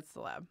 Okay, that's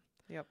the lab.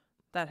 Yep.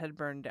 That had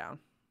burned down.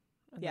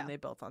 And Yeah. then they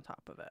built on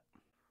top of it.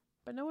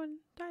 But no one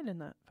died in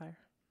that fire.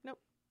 Nope.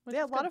 Which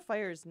Yeah, a is lot good. of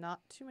fires.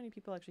 Not too many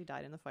people actually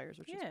died in the fires,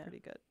 which is pretty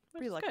good. Which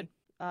Pretty is lucky. good.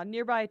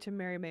 Nearby to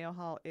Mary Mayo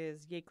Hall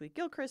is Yakeley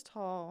Gilchrist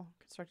Hall,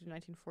 constructed in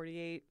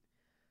 1948.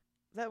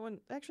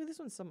 This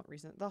one's somewhat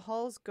recent. The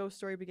hall's ghost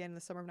story began in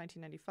the summer of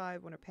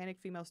 1995 when a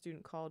panicked female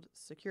student called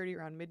security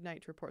around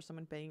midnight to report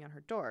someone banging on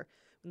her door.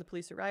 When the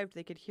police arrived,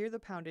 they could hear the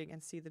pounding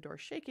and see the door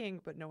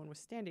shaking, but no one was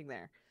standing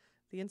there.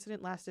 The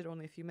incident lasted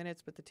only a few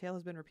minutes, but the tale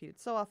has been repeated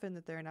so often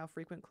that there are now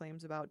frequent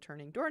claims about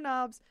turning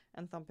doorknobs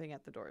and thumping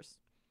at the doors.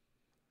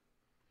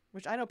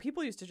 Which I know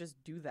people used to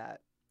just do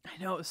that.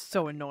 I know, it was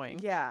so annoying.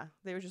 Yeah,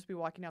 they would just be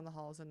walking down the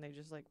halls and they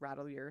just like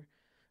rattle your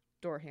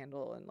door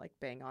handle and like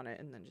bang on it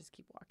and then just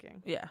keep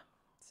walking. Yeah.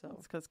 So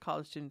it's because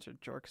college students are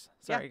jorks.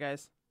 Sorry,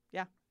 guys.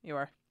 Yeah. You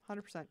are.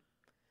 100%.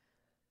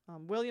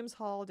 Williams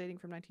Hall, dating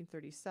from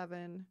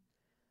 1937.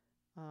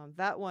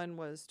 That one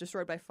was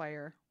destroyed by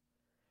fire.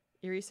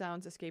 Eerie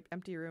sounds escape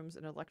empty rooms,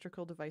 and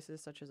electrical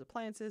devices such as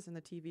appliances and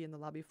the TV in the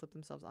lobby flip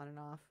themselves on and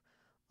off.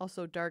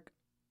 Also, dark,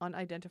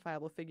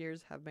 unidentifiable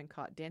figures have been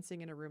caught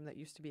dancing in a room that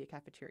used to be a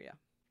cafeteria.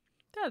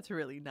 That's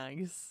really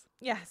nice.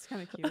 Yeah, it's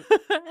kind of cute.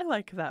 I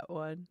like that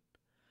one.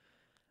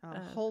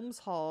 Holmes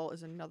Hall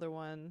is another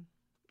one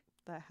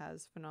that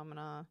has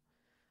phenomena.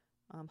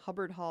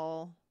 Hubbard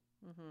Hall.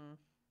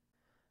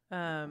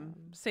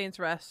 Saints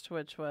Rest,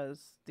 which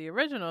was the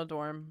original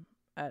dorm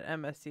at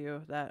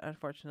MSU that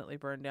unfortunately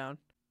burned down.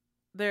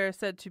 There are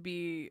said to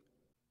be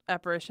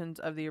apparitions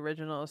of the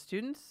original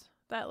students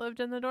that lived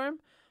in the dorm.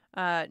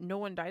 No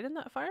one died in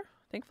that fire,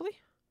 thankfully.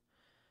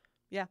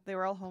 Yeah, they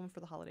were all home for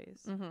the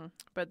holidays.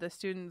 But the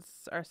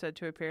students are said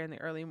to appear in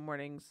the early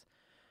mornings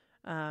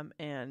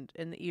and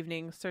in the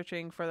evenings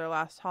searching for their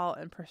last haul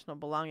and personal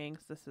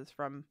belongings. This is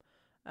from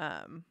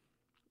On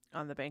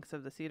the Banks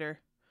of the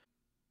Cedar.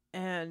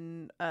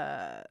 And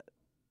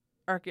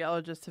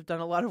archaeologists have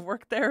done a lot of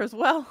work there as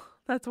well.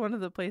 That's one of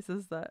the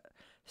places that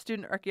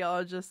student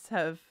archaeologists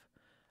have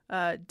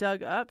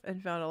dug up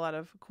and found a lot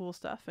of cool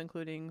stuff,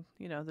 including,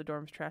 the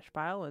dorm's trash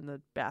pile and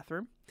the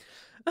bathroom.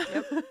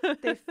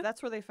 Yep.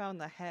 That's where they found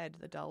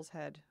the doll's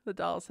head. The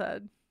doll's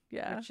head,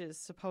 yeah. Which is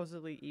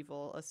supposedly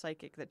evil. A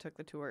psychic that took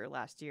the tour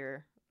last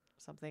year,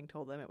 something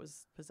told them it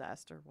was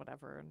possessed or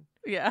whatever. And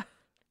yeah.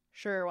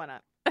 Sure, why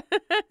not?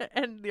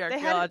 And the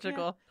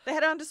archaeological. They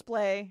had it on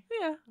display.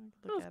 Yeah,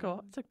 it was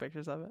cool. I took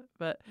pictures of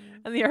it.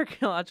 And the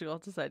Archaeological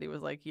Society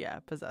was like, yeah,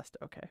 possessed.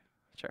 Okay,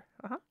 sure.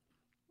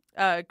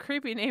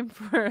 Creepy name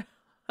for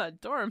a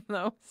dorm,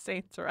 though.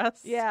 Saints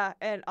Rest. Yeah,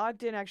 and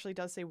Ogden actually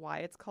does say why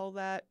it's called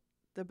that.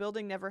 The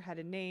building never had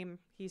a name.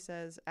 He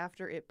says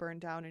after it burned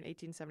down in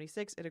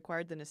 1876, it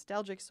acquired the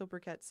nostalgic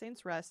sobriquet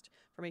Saints Rest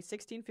from a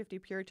 1650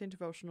 Puritan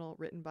devotional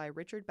written by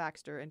Richard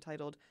Baxter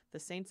entitled The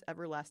Saints'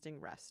 Everlasting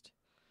Rest.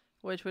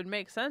 Which would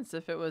make sense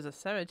if it was a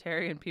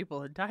cemetery and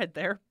people had died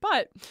there,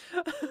 but...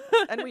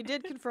 And we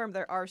did confirm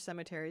there are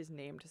cemeteries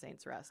named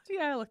Saints Rest.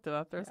 Yeah, I looked them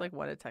up. There's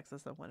one in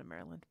Texas and one in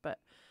Maryland. But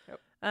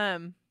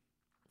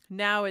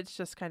now it's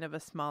just kind of a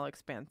small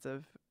expanse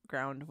of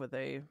ground with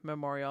a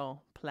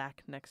memorial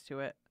plaque next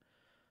to it.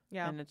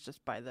 Yeah. And it's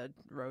just by the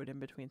road in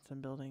between some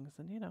buildings.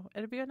 And,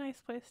 it'd be a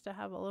nice place to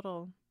have a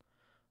little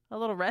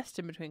rest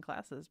in between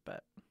classes.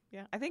 But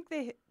yeah, I think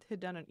they had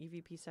done an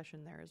EVP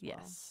session there as well.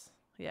 Yes.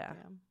 Yeah.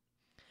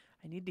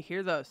 I need to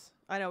hear those.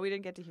 I know, we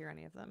didn't get to hear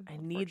any of them. I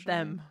need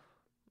them.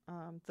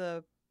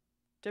 The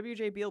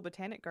W.J. Beale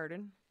Botanic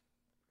Garden.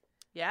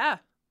 Yeah.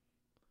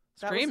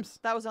 Screams.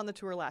 That was on the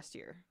tour last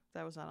year.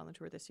 That was not on the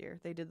tour this year.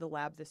 They did the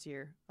lab this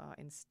year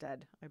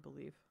instead, I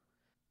believe.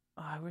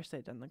 Oh, I wish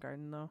they'd done the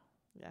garden, though.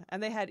 Yeah,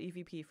 and they had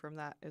EVP from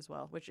that as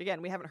well, which,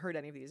 again, we haven't heard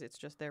any of these. It's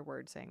just their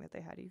word saying that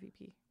they had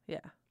EVP. Yeah.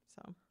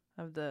 So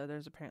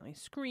there's apparently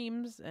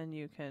screams, and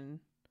you can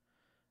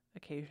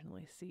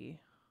occasionally see...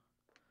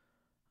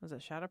 Was it a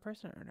shadow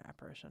person or an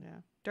apparition? Yeah.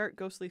 Dark,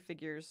 ghostly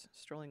figures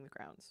strolling the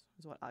grounds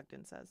is what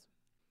Ogden says.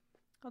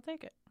 I'll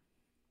take it.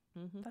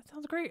 That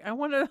sounds great. I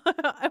want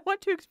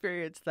to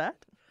experience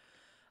that.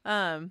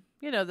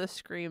 The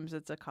screams,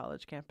 it's a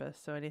college campus,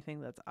 so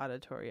anything that's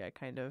auditory, I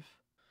kind of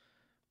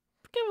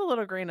give a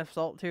little grain of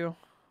salt to.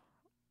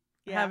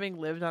 Yeah. Having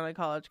lived on a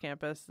college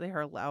campus, they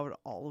are loud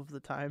all of the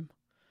time.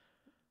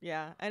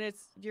 Yeah, and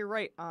you're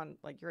right on,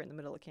 you're in the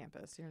middle of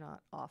campus. You're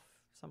not off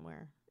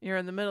somewhere. You're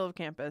in the middle of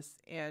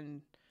campus,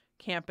 and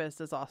campus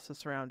is also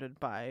surrounded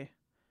by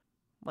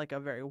a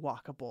very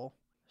walkable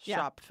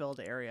shop-filled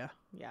area.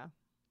 Yeah.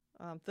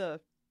 The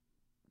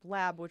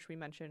lab, which we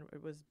mentioned,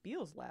 it was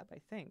Beale's lab,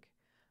 I think.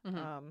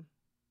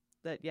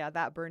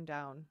 That burned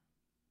down,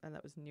 and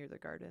that was near the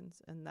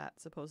gardens, and that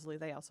supposedly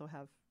they also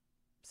have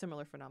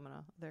similar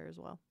phenomena there as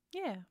well.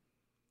 Yeah.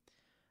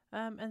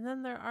 And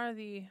then there are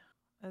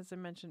as I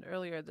mentioned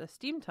earlier, the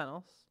steam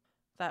tunnels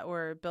that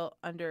were built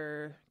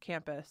under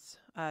campus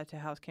to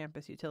house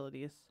campus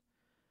utilities.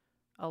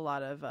 A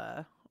lot of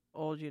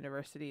old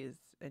universities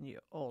and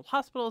old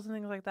hospitals and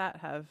things like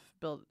that have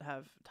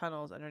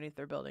tunnels underneath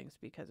their buildings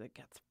because it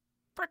gets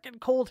freaking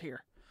cold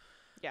here.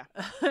 Yeah.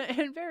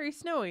 And very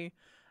snowy,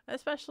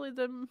 especially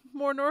the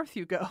more north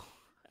you go.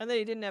 And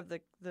they didn't have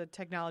the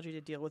technology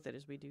to deal with it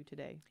as we do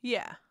today.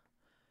 Yeah.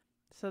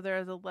 So there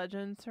is a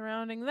legend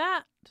surrounding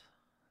that.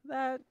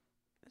 That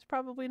is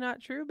probably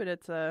not true, but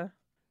it's a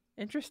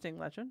interesting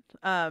legend.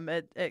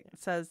 It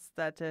says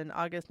that in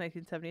August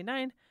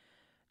 1979,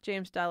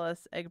 James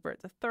Dallas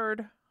Egbert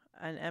III,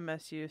 an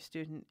MSU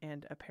student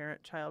and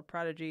apparent child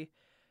prodigy,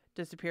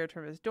 disappeared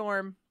from his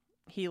dorm.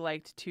 He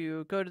liked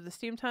to go to the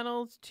steam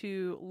tunnels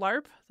to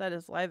LARP, that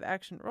is live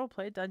action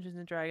roleplay, Dungeons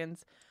and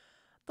Dragons.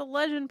 The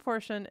legend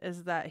portion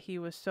is that he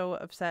was so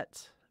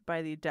upset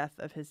by the death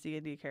of his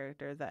D&D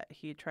character that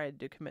he tried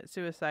to commit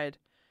suicide.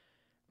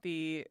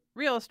 The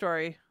real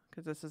story,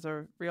 because this is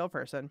a real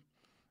person,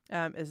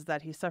 is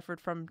that he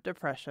suffered from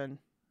depression,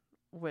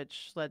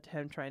 which led to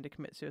him trying to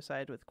commit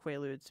suicide with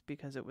Quaaludes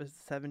because it was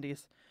the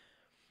 70s.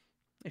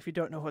 If you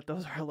don't know what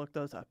those are, look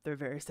those up. They're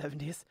very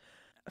 70s.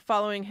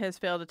 Following his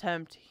failed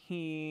attempt,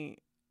 he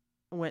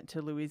went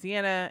to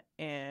Louisiana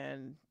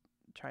and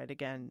tried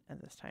again,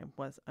 and this time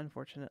was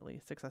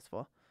unfortunately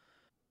successful.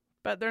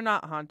 But they're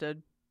not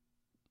haunted.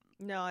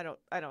 No, I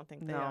don't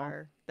think they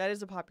are. That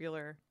is a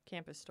popular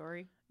campus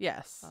story.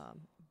 Yes.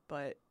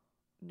 But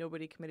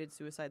nobody committed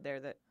suicide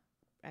there that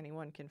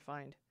anyone can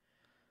find.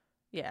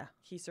 Yeah.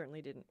 He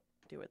certainly didn't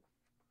do it.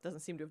 Doesn't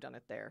seem to have done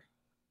it there.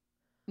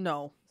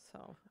 No.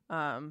 So,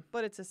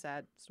 but it's a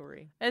sad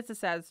story. It's a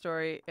sad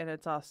story, and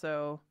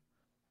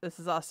this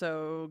is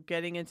also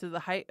getting into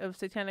the height of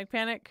Satanic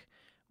Panic,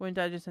 when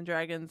Dungeons and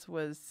Dragons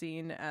was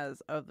seen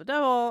as of the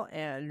devil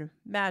and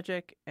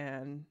magic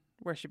and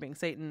worshiping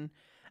Satan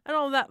and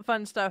all that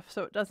fun stuff.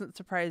 So it doesn't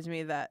surprise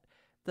me that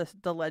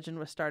the legend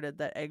was started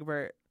that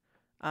Egbert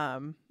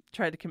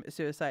tried to commit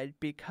suicide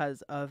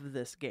because of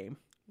this game.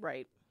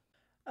 Right.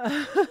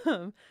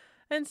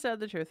 Instead,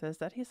 the truth is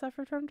that he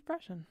suffered from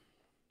depression.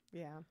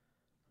 Yeah.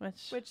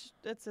 Which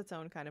it's its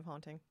own kind of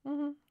haunting.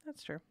 Mm-hmm,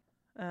 that's true.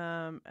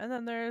 And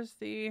then there's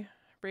the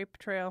rape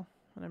trail,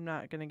 and I'm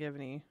not going to give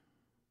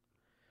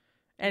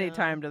any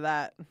time to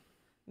that.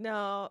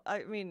 No,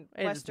 I mean,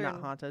 It Western is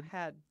not haunted.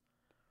 had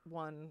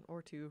 1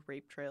 or 2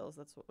 rape trails.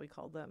 That's what we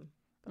called them.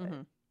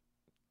 But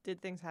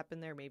did things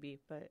happen there? Maybe,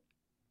 but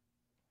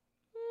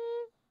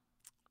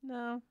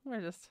no,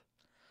 we're just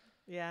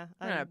yeah.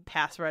 I'm gonna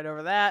pass right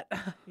over that.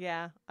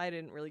 Yeah, I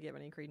didn't really give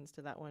any credence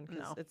to that one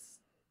because No.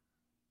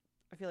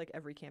 I feel like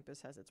every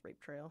campus has its rape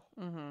trail.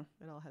 Mm-hmm.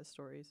 It all has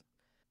stories.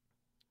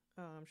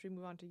 Should we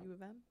move on to U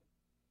of M?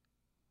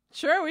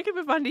 Sure, we can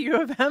move on to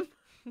U of M.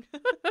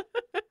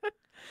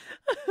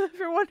 If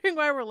you're wondering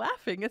why we're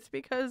laughing, it's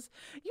because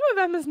U of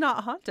M is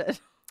not haunted.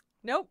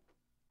 Nope.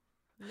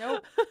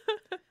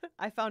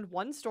 I found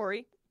one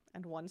story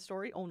and one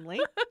story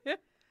only.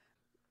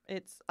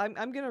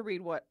 I'm gonna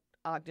read what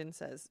Ogden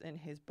says in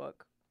his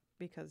book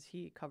because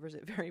he covers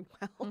it very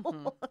well.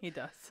 Mm-hmm. He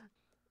does.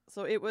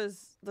 So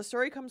the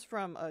story comes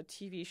from a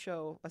TV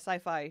show, a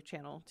sci-fi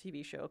channel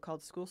TV show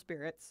called School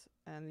Spirits,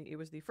 and it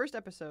was the first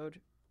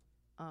episode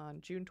on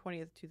June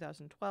 20th,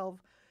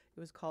 2012. It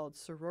was called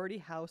Sorority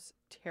House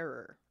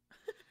Terror.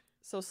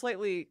 So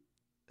slightly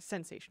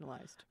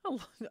sensationalized.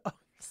 Oh,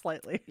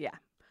 slightly. Yeah.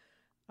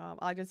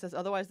 Ogden says,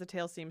 otherwise the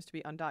tale seems to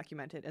be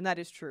undocumented. And that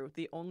is true.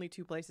 The only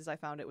 2 places I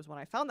found it was when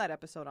I found that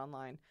episode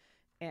online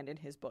and in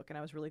his book. And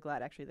I was really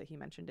glad, actually, that he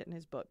mentioned it in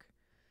his book.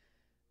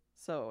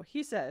 So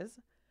he says,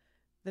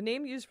 the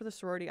name used for the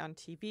sorority on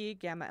TV,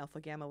 Gamma Alpha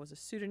Gamma, was a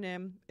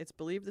pseudonym. It's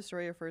believed the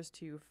story refers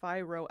to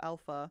Phi Rho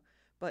Alpha,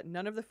 but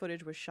none of the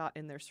footage was shot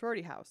in their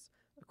sorority house.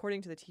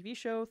 According to the TV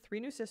show, 3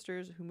 new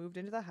sisters who moved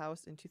into the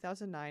house in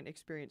 2009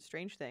 experienced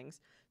strange things,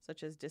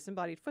 such as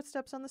disembodied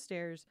footsteps on the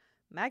stairs,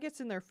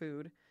 maggots in their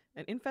food,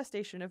 an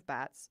infestation of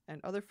bats,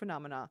 and other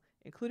phenomena,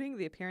 including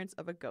the appearance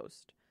of a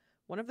ghost.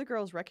 One of the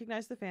girls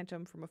recognized the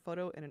phantom from a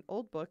photo in an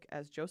old book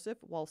as Joseph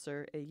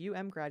Walser, a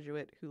UM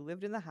graduate who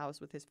lived in the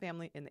house with his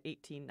family in the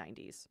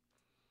 1890s.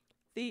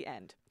 The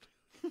end.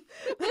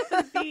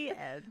 The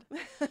end.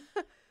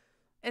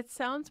 It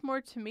sounds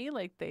more to me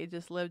like they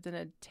just lived in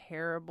a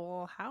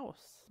terrible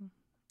house.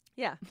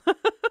 Yeah.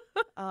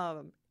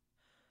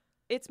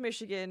 It's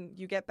Michigan.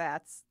 You get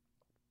bats.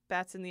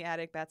 Bats in the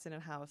attic, bats in a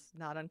house.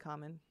 Not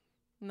uncommon.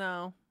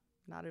 No.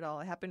 Not at all.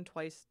 It happened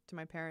twice to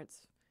my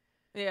parents.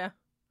 Yeah.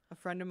 A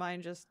friend of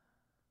mine just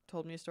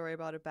told me a story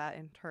about a bat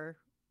in her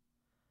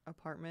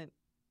apartment.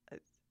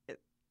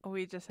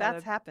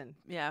 Bats happen.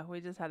 Yeah,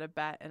 we just had a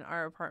bat in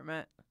our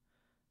apartment.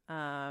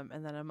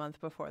 And then a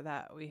month before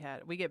that,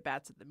 we get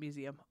bats at the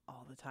museum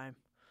all the time.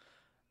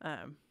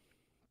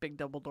 Big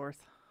double doors.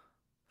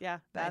 Yeah,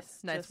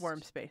 bats. Nice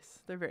warm space.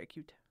 They're very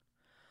cute.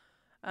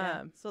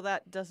 Yeah, so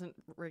that doesn't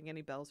ring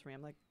any bells for me.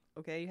 I'm like,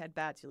 okay, you had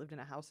bats. You lived in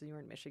a house and you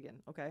were in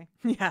Michigan. Okay.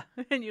 Yeah,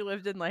 and you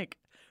lived in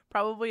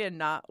probably a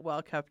not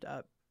well kept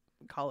up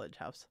college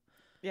house.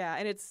 Yeah,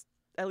 and it's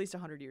at least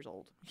 100 years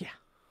old. Yeah,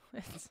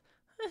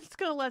 it's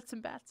gonna let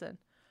some bats in.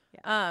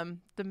 Yeah.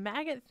 The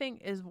maggot thing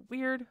is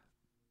weird.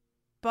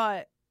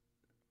 But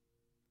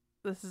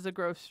this is a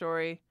gross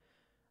story.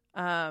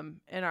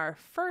 In our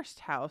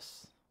first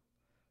house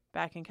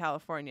back in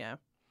California,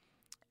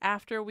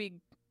 after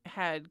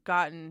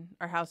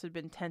our house had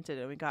been tented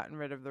and we'd gotten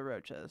rid of the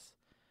roaches,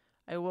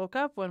 I woke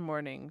up one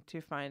morning to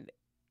find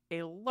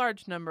a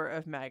large number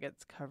of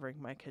maggots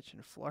covering my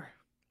kitchen floor.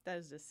 That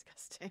is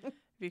disgusting.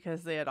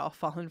 Because they had all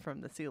fallen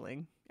from the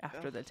ceiling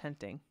after the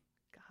tenting.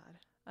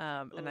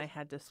 And I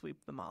had to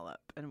sweep them all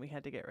up, and we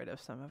had to get rid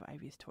of some of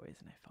Ivy's toys,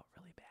 and I felt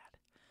really bad.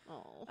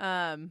 Oh.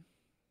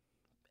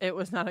 It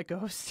was not a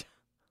ghost.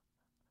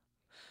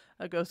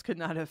 A ghost could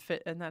not have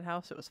fit in that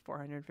house. It was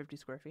 450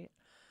 square feet.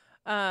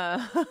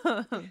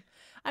 I'm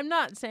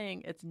not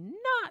saying it's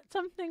not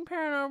something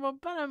paranormal,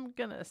 but I'm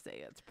gonna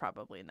say it's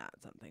probably not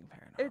something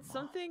paranormal. It's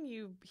something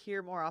you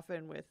hear more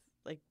often with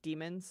like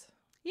demons.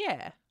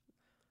 Yeah.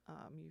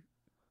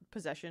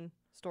 Possession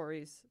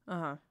stories.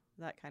 Uh-huh.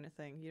 That kind of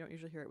thing. You don't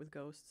usually hear it with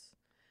ghosts.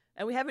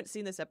 And we haven't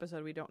seen this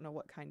episode. We don't know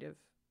what kind of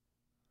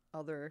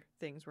other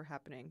things were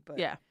happening. But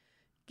yeah.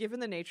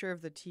 Given the nature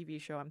of the TV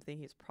show, I'm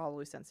thinking it's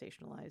probably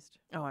sensationalized.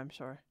 Oh, I'm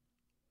sure.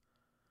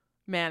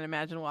 Man,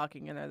 imagine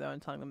walking in there, though,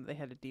 and telling them they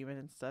had a demon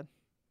instead.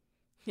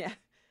 Yeah.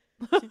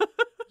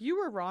 You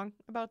were wrong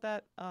about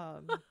that.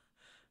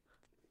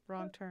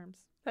 Wrong terms.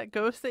 That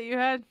ghost that you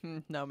had?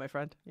 No, my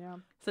friend. Yeah.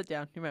 Sit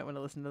down. You might want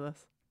to listen to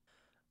this.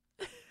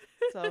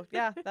 So,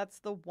 yeah, that's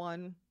the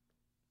one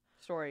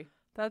story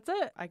That's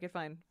it. I could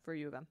find for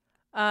U of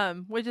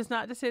M. Which is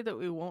not to say that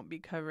we won't be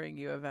covering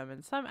U of M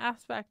in some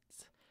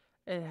aspects.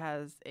 It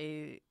has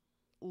a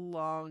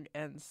long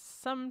and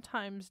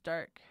sometimes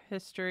dark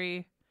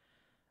history.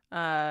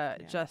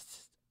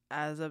 Just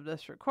as of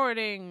this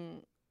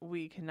recording,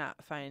 we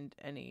cannot find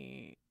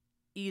any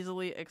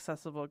easily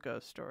accessible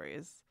ghost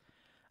stories.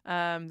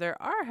 There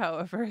are,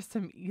 however,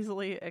 some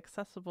easily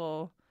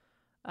accessible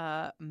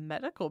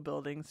medical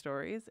building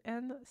stories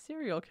and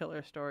serial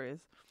killer stories.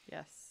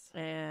 Yes.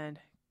 And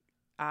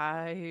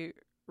I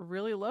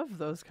really love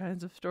those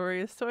kinds of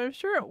stories. So I'm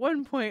sure at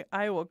one point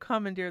I will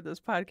commandeer this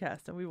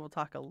podcast and we will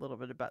talk a little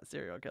bit about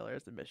serial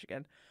killers in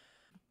Michigan.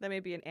 That may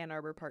be an Ann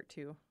Arbor part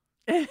 2.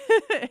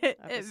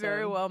 It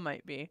very well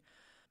might be.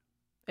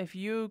 If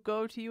you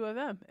go to U of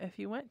M, if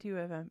you went to U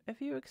of M,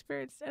 if you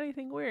experienced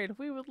anything weird,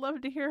 we would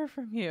love to hear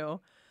from you.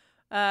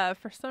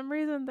 For some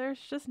reason, there's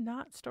just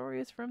not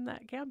stories from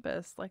that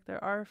campus like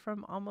there are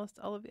from almost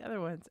all of the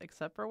other ones,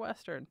 except for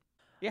Western.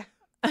 Yeah.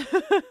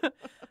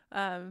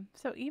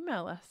 So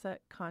email us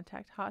at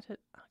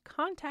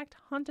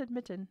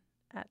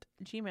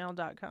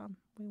contacthauntedmitten@gmail.com.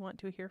 We want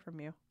to hear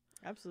from you.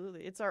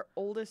 Absolutely. It's our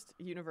oldest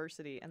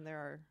university, and there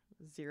are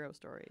 0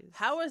 stories.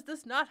 How is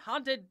this not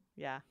haunted?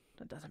 Yeah.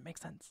 That doesn't make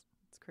sense.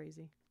 It's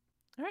crazy.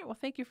 All right. Well,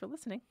 thank you for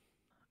listening.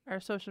 Our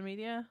social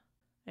media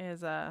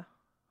is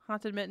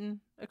Haunted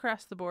Mitten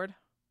across the board.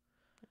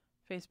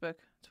 Facebook,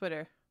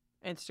 Twitter,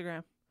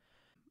 Instagram.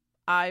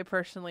 I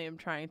personally am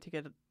trying to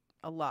get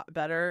a lot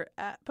better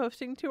at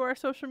posting to our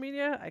social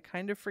media. I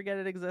kind of forget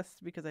it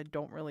exists because I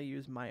don't really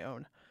use my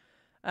own.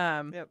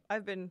 Yep.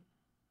 I've been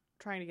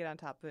trying to get on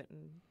top of it,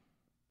 and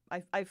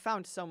I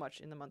found so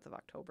much in the month of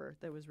October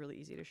that was really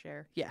easy to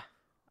share. Yeah.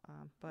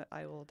 But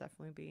I will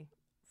definitely be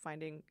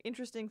finding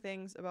interesting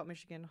things about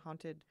Michigan,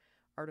 haunted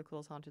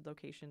articles, haunted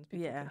locations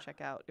people can check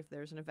out. If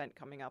there's an event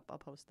coming up, I'll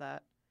post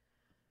that.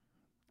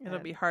 It'll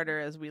be harder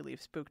as we leave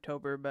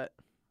Spooktober, but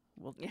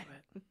we'll do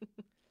it.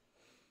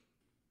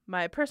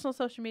 My personal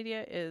social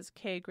media is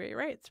K Gray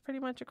Rights, pretty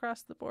much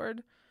across the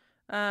board.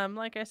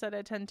 Like I said,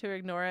 I tend to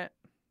ignore it,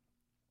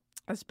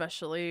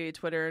 especially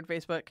Twitter and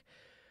Facebook.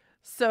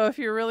 So if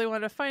you really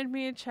want to find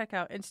me, check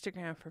out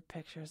Instagram for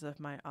pictures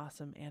of my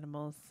awesome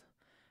animals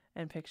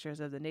and pictures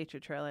of the nature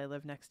trail I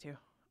live next to.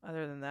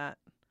 Other than that,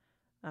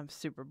 I'm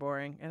super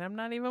boring, and I'm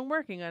not even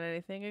working on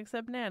anything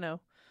except Nano.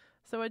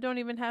 So I don't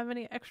even have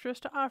any extras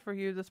to offer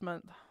you this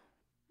month.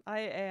 I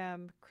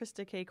am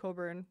Krista K.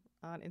 Coburn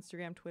on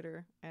Instagram,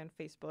 Twitter, and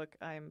Facebook.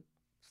 I'm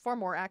far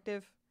more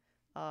active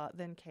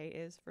than Kay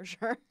is, for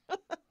sure.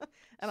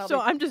 And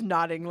I'm just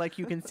nodding like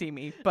you can see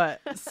me,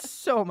 but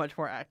so much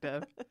more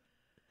active.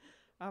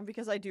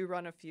 Because I do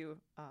run a few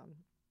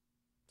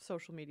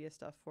social media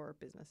stuff for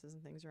businesses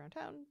and things around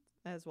town,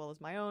 as well as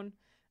my own,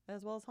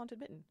 as well as Haunted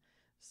Mitten.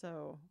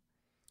 So,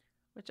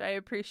 which I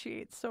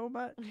appreciate so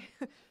much.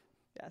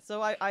 Yeah,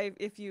 so I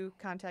if you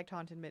contact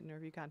Haunted Mitten or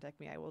if you contact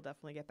me, I will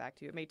definitely get back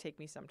to you. It may take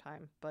me some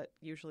time, but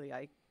usually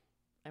I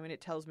mean,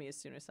 it tells me as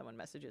soon as someone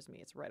messages me,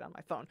 it's right on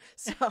my phone.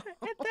 So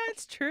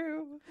that's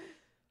true.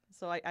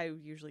 So I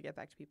usually get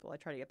back to people. I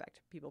try to get back to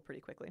people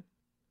pretty quickly.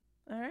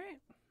 All right.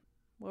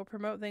 We'll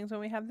promote things when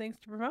we have things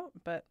to promote,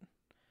 but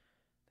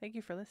thank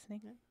you for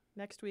listening. Yeah.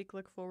 Next week,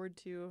 look forward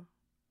to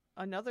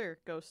another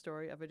ghost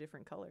story of a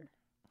different color.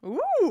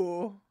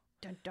 Ooh.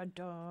 Dun, dun,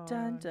 dun.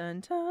 Dun, dun,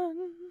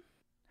 dun.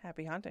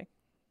 Happy haunting.